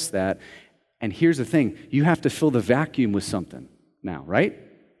 suppress that. And here's the thing, you have to fill the vacuum with something now, right?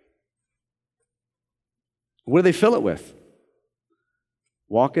 What do they fill it with?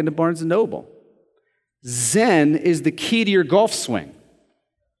 Walk into Barnes & Noble. Zen is the key to your golf swing.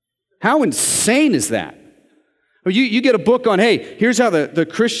 How insane is that? Or you get a book on, hey, here's how the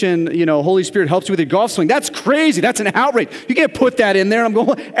Christian, Holy Spirit helps you with your golf swing. That's crazy. That's an outrage. You can't put that in there. I'm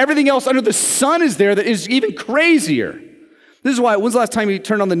going, everything else under the sun is there that is even crazier. This is why, when's the last time you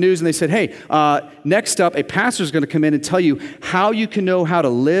turned on the news and they said, hey, next up, a pastor is going to come in and tell you how you can know how to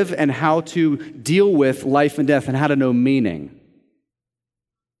live and how to deal with life and death and how to know meaning.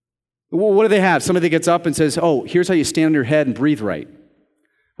 Well, what do they have? Somebody that gets up and says, oh, here's how you stand on your head and breathe right.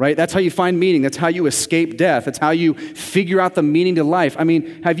 Right? That's how you find meaning. That's how you escape death. That's how you figure out the meaning to life. I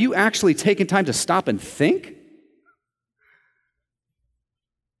mean, have you actually taken time to stop and think?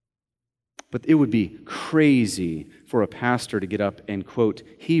 But it would be crazy for a pastor to get up and quote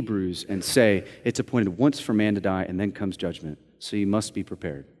Hebrews and say, it's appointed once for man to die and then comes judgment, so you must be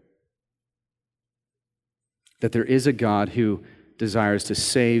prepared. That there is a God who desires to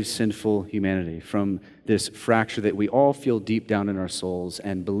save sinful humanity from this fracture that we all feel deep down in our souls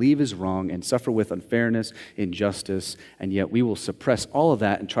and believe is wrong and suffer with unfairness, injustice, and yet we will suppress all of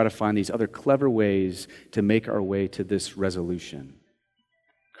that and try to find these other clever ways to make our way to this resolution.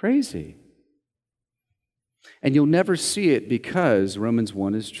 Crazy. And you'll never see it because Romans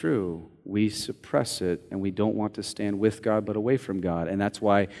 1 is true. We suppress it and we don't want to stand with God but away from God. And that's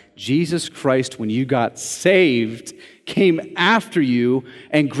why Jesus Christ, when you got saved, came after you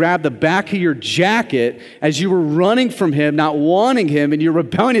and grabbed the back of your jacket as you were running from him, not wanting him, and you're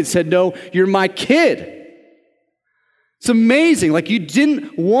rebelling and said, no, you're my kid. It's amazing. Like you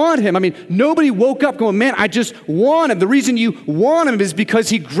didn't want him. I mean, nobody woke up going, man, I just want him. The reason you want him is because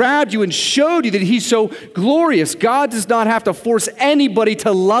he grabbed you and showed you that he's so glorious. God does not have to force anybody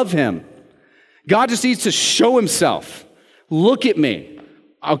to love him. God just needs to show himself. Look at me.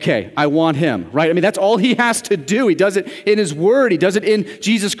 Okay, I want him, right? I mean, that's all he has to do. He does it in his word. He does it in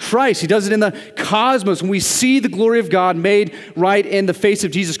Jesus Christ. He does it in the cosmos. When we see the glory of God made right in the face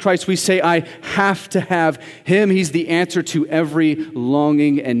of Jesus Christ, we say, I have to have him. He's the answer to every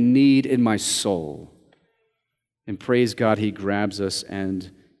longing and need in my soul. And praise God, he grabs us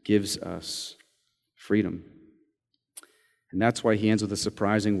and gives us freedom. And that's why he ends with a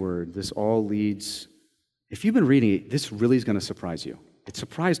surprising word. This all leads, if you've been reading it, this really is going to surprise you. It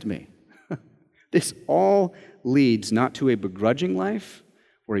surprised me. This all leads not to a begrudging life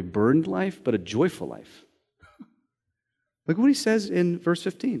or a burdened life, but a joyful life. Look what he says in verse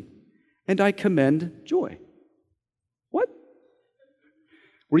 15. And I commend joy. What?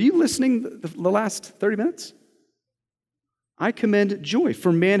 Were you listening the last 30 minutes? I commend joy,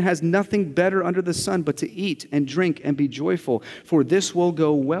 for man has nothing better under the sun but to eat and drink and be joyful, for this will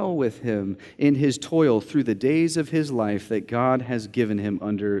go well with him in his toil through the days of his life that God has given him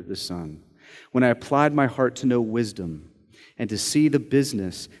under the sun. When I applied my heart to know wisdom and to see the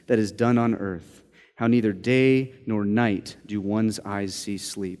business that is done on earth, how neither day nor night do one's eyes see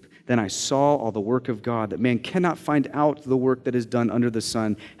sleep. Then I saw all the work of God, that man cannot find out the work that is done under the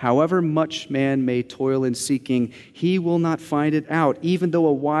sun. However much man may toil in seeking, he will not find it out. Even though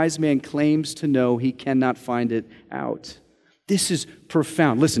a wise man claims to know, he cannot find it out. This is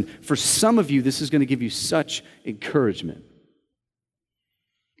profound. Listen, for some of you, this is going to give you such encouragement.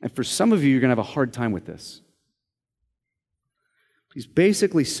 And for some of you, you're going to have a hard time with this. He's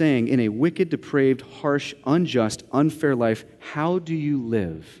basically saying, in a wicked, depraved, harsh, unjust, unfair life, how do you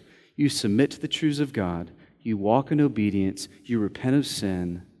live? You submit to the truths of God, you walk in obedience, you repent of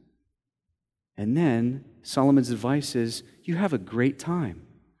sin, and then Solomon's advice is, you have a great time.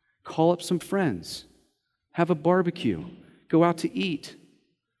 Call up some friends, have a barbecue, go out to eat,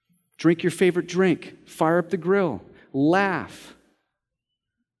 drink your favorite drink, fire up the grill, laugh,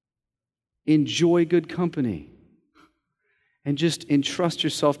 enjoy good company. And just entrust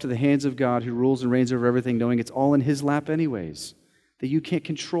yourself to the hands of God who rules and reigns over everything, knowing it's all in his lap anyways, that you can't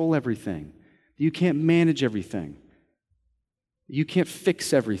control everything, that you can't manage everything, that you can't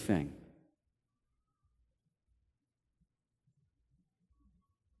fix everything.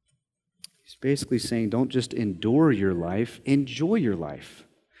 He's basically saying, don't just endure your life, enjoy your life.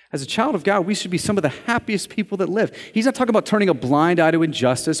 As a child of God, we should be some of the happiest people that live. He's not talking about turning a blind eye to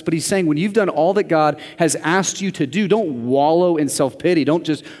injustice, but he's saying when you've done all that God has asked you to do, don't wallow in self-pity. Don't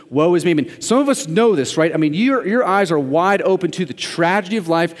just, woe is me. I mean, some of us know this, right? I mean, your eyes are wide open to the tragedy of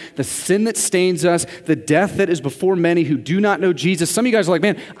life, the sin that stains us, the death that is before many who do not know Jesus. Some of you guys are like,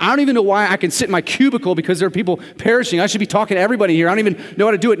 man, I don't even know why I can sit in my cubicle because there are people perishing. I should be talking to everybody here. I don't even know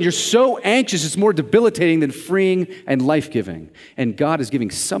how to do it. And you're so anxious, it's more debilitating than freeing and life-giving. And God is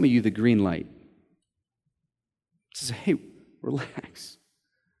giving some of you the green light. He says, hey, relax.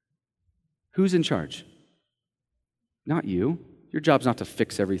 Who's in charge? Not you. Your job's not to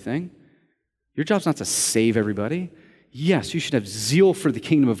fix everything. Your job's not to save everybody. Yes, you should have zeal for the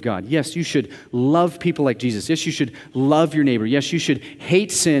kingdom of God. Yes, you should love people like Jesus. Yes, you should love your neighbor. Yes, you should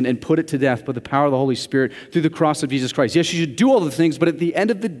hate sin and put it to death by the power of the Holy Spirit through the cross of Jesus Christ. Yes, you should do all the things, but at the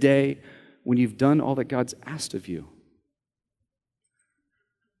end of the day, when you've done all that God's asked of you,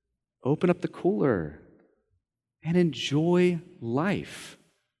 open up the cooler and enjoy life.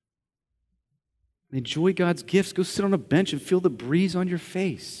 Enjoy God's gifts. Go sit on a bench and feel the breeze on your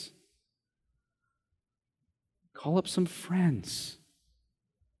face. Call up some friends.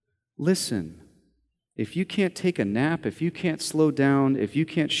 Listen, If you can't take a nap, if you can't slow down, if you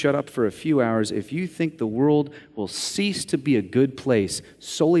can't shut up for a few hours, if you think the world will cease to be a good place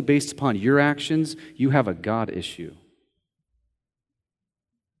solely based upon your actions, you have a God issue.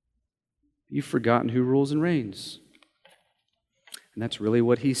 You've forgotten who rules and reigns. And that's really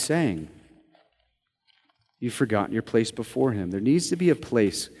what he's saying. You've forgotten your place before him. There needs to be a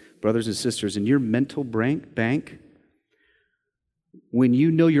place, brothers and sisters, in your mental bank when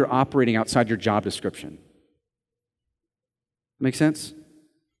you know you're operating outside your job description. Make sense?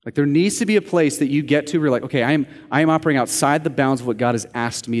 Like there needs to be a place that you get to where you're like, okay, I am operating outside the bounds of what God has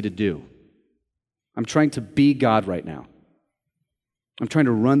asked me to do. I'm trying to be God right now. I'm trying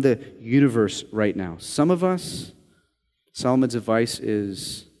to run the universe right now. Some of us, Solomon's advice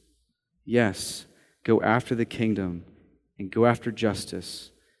is, yes, go after the kingdom and go after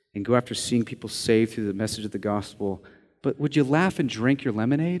justice and go after seeing people saved through the message of the gospel. But would you laugh and drink your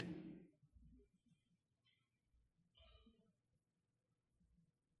lemonade?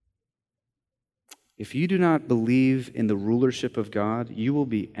 If you do not believe in the rulership of God, you will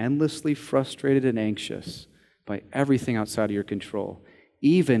be endlessly frustrated and anxious by everything outside of your control,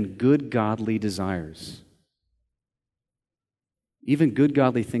 even good godly desires, even good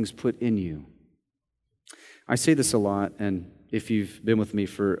godly things put in you. I say this a lot, and if you've been with me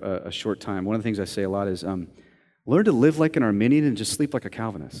for a short time, one of the things I say a lot is learn to live like an Arminian and just sleep like a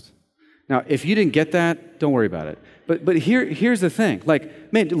Calvinist. Now, if you didn't get that, don't worry about it. But here's the thing.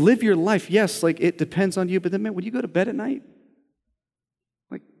 Like, man, live your life. Yes, like it depends on you, but then, man, when you go to bed at night,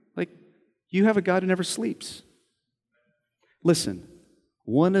 like you have a God who never sleeps. Listen,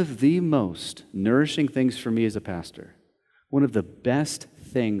 one of the most nourishing things for me as a pastor, one of the best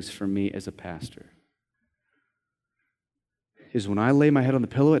things for me as a pastor, is when I lay my head on the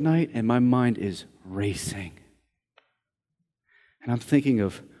pillow at night and my mind is racing. And I'm thinking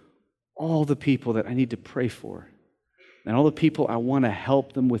of all the people that I need to pray for, and all the people I want to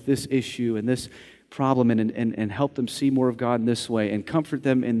help them with this issue and this problem and help them see more of God in this way and comfort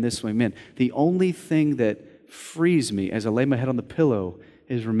them in this way. Man, the only thing that frees me as I lay my head on the pillow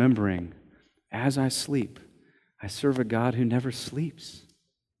is remembering, as I sleep, I serve a God who never sleeps.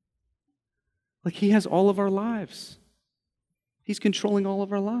 Like He has all of our lives. He's controlling all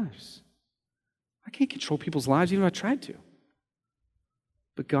of our lives. I can't control people's lives even if I tried to.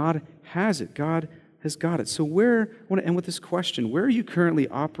 But God has it. God has got it. So I want to end with this question. Where are you currently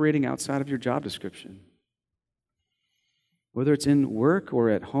operating outside of your job description? Whether it's in work or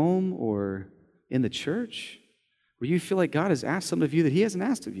at home or in the church, where you feel like God has asked something of you that He hasn't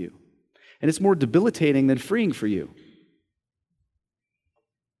asked of you. And it's more debilitating than freeing for you.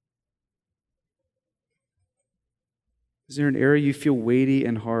 Is there an area you feel weighty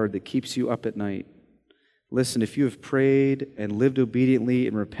and hard that keeps you up at night? Listen, if you have prayed and lived obediently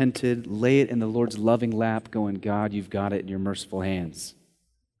and repented, lay it in the Lord's loving lap, going, God, you've got it in your merciful hands.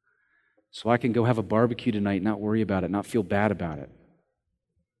 So I can go have a barbecue tonight, not worry about it, not feel bad about it.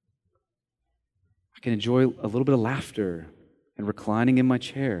 I can enjoy a little bit of laughter and reclining in my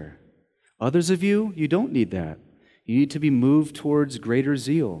chair. Others of you, you don't need that. You need to be moved towards greater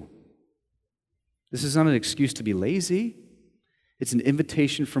zeal. This is not an excuse to be lazy. It's an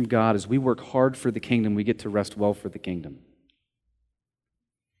invitation from God as we work hard for the kingdom, we get to rest well for the kingdom.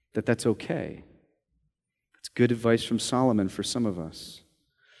 That's okay. That's good advice from Solomon for some of us.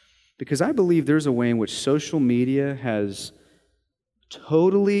 Because I believe there's a way in which social media has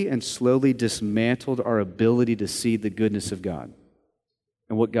totally and slowly dismantled our ability to see the goodness of God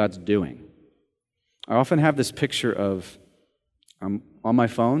and what God's doing. I often have this picture of, on my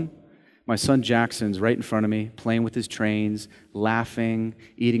phone, my son Jackson's right in front of me, playing with his trains, laughing,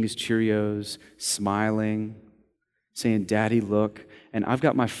 eating his Cheerios, smiling, saying, Daddy, look. And I've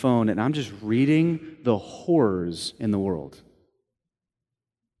got my phone, and I'm just reading the horrors in the world.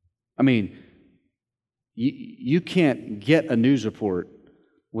 I mean, you can't get a news report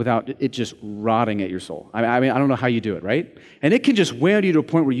without it just rotting at your soul. I mean, I don't know how you do it, right? And it can just wear you to a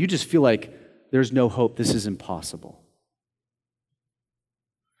point where you just feel like there's no hope. This is impossible.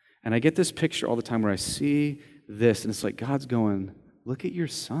 And I get this picture all the time where I see this, and it's like God's going, look at your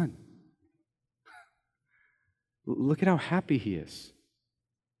son. Look at how happy he is.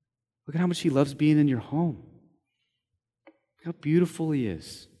 Look at how much he loves being in your home. Look how beautiful he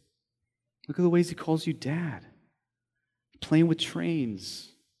is. Look at the ways he calls you dad. Playing with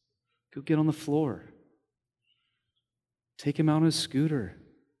trains. Go get on the floor. Take him out on a scooter.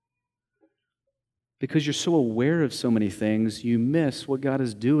 Because you're so aware of so many things, you miss what God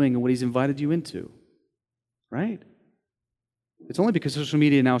is doing and what He's invited you into. Right? It's only because social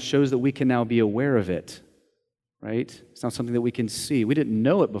media now shows that we can now be aware of it. Right? It's not something that we can see. We didn't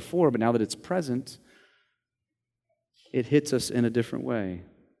know it before, but now that it's present, it hits us in a different way.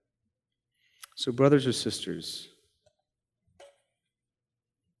 So brothers or sisters,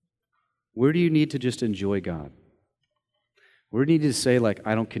 where do you need to just enjoy God? Where do you need to say, like,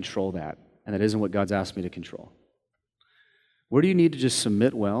 I don't control that, and that isn't what God's asked me to control? Where do you need to just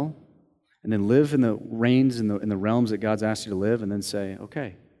submit well, and then live in the reigns, in the realms that God's asked you to live, and then say,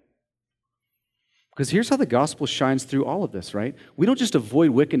 okay. Because here's how the gospel shines through all of this, right? We don't just avoid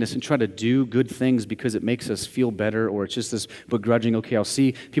wickedness and try to do good things because it makes us feel better, or it's just this begrudging, okay, I'll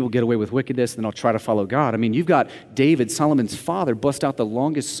see people get away with wickedness, and then I'll try to follow God. I mean, you've got David, Solomon's father, bust out the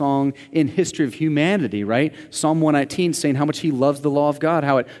longest song in history of humanity, right? Psalm 119 saying how much he loves the law of God,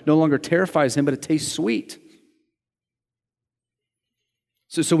 how it no longer terrifies him, but it tastes sweet.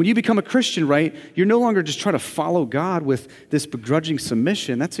 So when you become a Christian, right, you're no longer just trying to follow God with this begrudging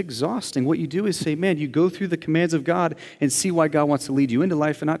submission. That's exhausting. What you do is say, man, you go through the commands of God and see why God wants to lead you into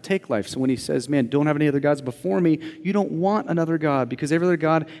life and not take life. So when he says, man, don't have any other gods before me, you don't want another God, because every other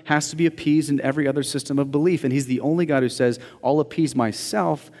God has to be appeased in every other system of belief. And he's the only God who says, I'll appease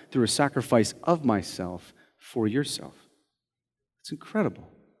myself through a sacrifice of myself for yourself. It's incredible.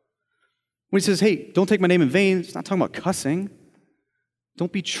 When he says, hey, don't take my name in vain, it's not talking about cussing.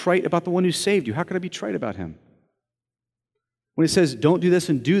 Don't be trite about the one who saved you. How could I be trite about him? When it says, don't do this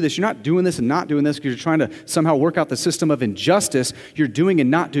and do this, you're not doing this and not doing this because you're trying to somehow work out the system of injustice. You're doing and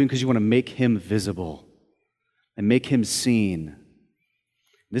not doing because you want to make him visible and make him seen.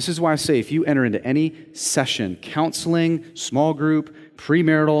 This is why I say if you enter into any session, counseling, small group,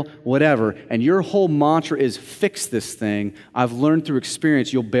 premarital, whatever, and your whole mantra is fix this thing, I've learned through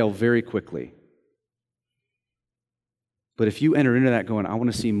experience you'll bail very quickly. But if you enter into that going, I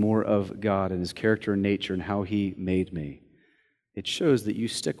want to see more of God and his character and nature and how he made me, it shows that you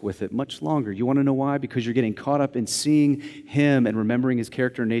stick with it much longer. You want to know why? Because you're getting caught up in seeing him and remembering his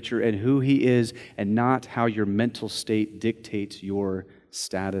character and nature and who he is, and not how your mental state dictates your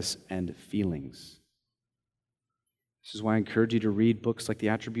status and feelings. This is why I encourage you to read books like The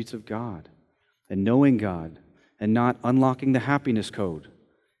Attributes of God and Knowing God and not Unlocking the Happiness Code.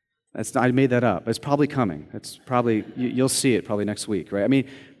 I made that up. It's probably coming. It's probably, you'll see it probably next week, right? I mean,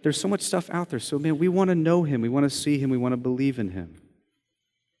 there's so much stuff out there. So, man, we want to know him. We want to see him. We want to believe in him.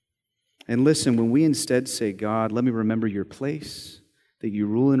 And listen, when we instead say, God, let me remember your place, that you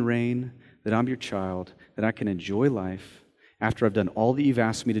rule and reign, that I'm your child, that I can enjoy life after I've done all that you've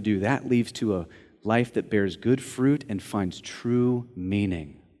asked me to do, that leads to a life that bears good fruit and finds true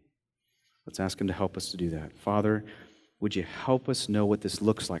meaning. Let's ask him to help us to do that. Father, would you help us know what this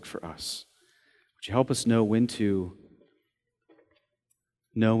looks like for us? Would you help us know when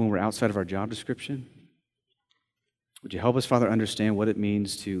we're outside of our job description? Would you help us, Father, understand what it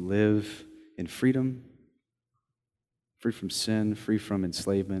means to live in freedom, free from sin, free from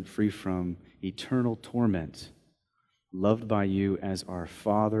enslavement, free from eternal torment, loved by you as our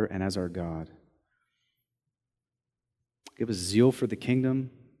Father and as our God? Give us zeal for the kingdom.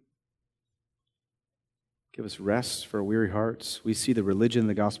 Give us rest for our weary hearts. We see the religion and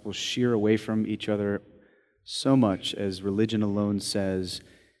the gospel sheer away from each other so much, as religion alone says,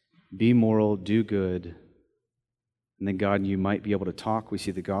 be moral, do good, and then God and you might be able to talk. We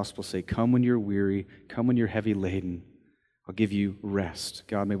see the gospel say, come when you're weary, come when you're heavy laden. I'll give you rest.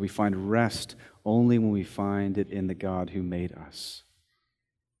 God, may we find rest only when we find it in the God who made us.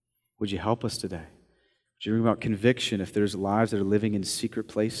 Would you help us today? Would you bring about conviction if there's lives that are living in secret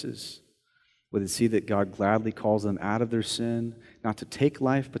places? Would they see that God gladly calls them out of their sin, not to take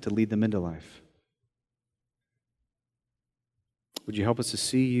life, but to lead them into life? Would you help us to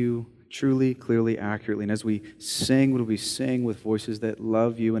see you truly, clearly, accurately? And as we sing, would we sing with voices that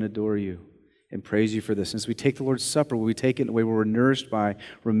love you and adore you and praise you for this? And as we take the Lord's Supper, will we take it in a way where we're nourished by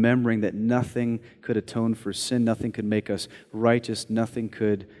remembering that nothing could atone for sin, nothing could make us righteous, nothing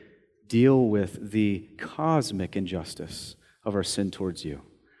could deal with the cosmic injustice of our sin towards you,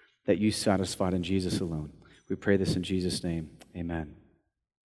 that you satisfied in Jesus alone. We pray this in Jesus' name. Amen.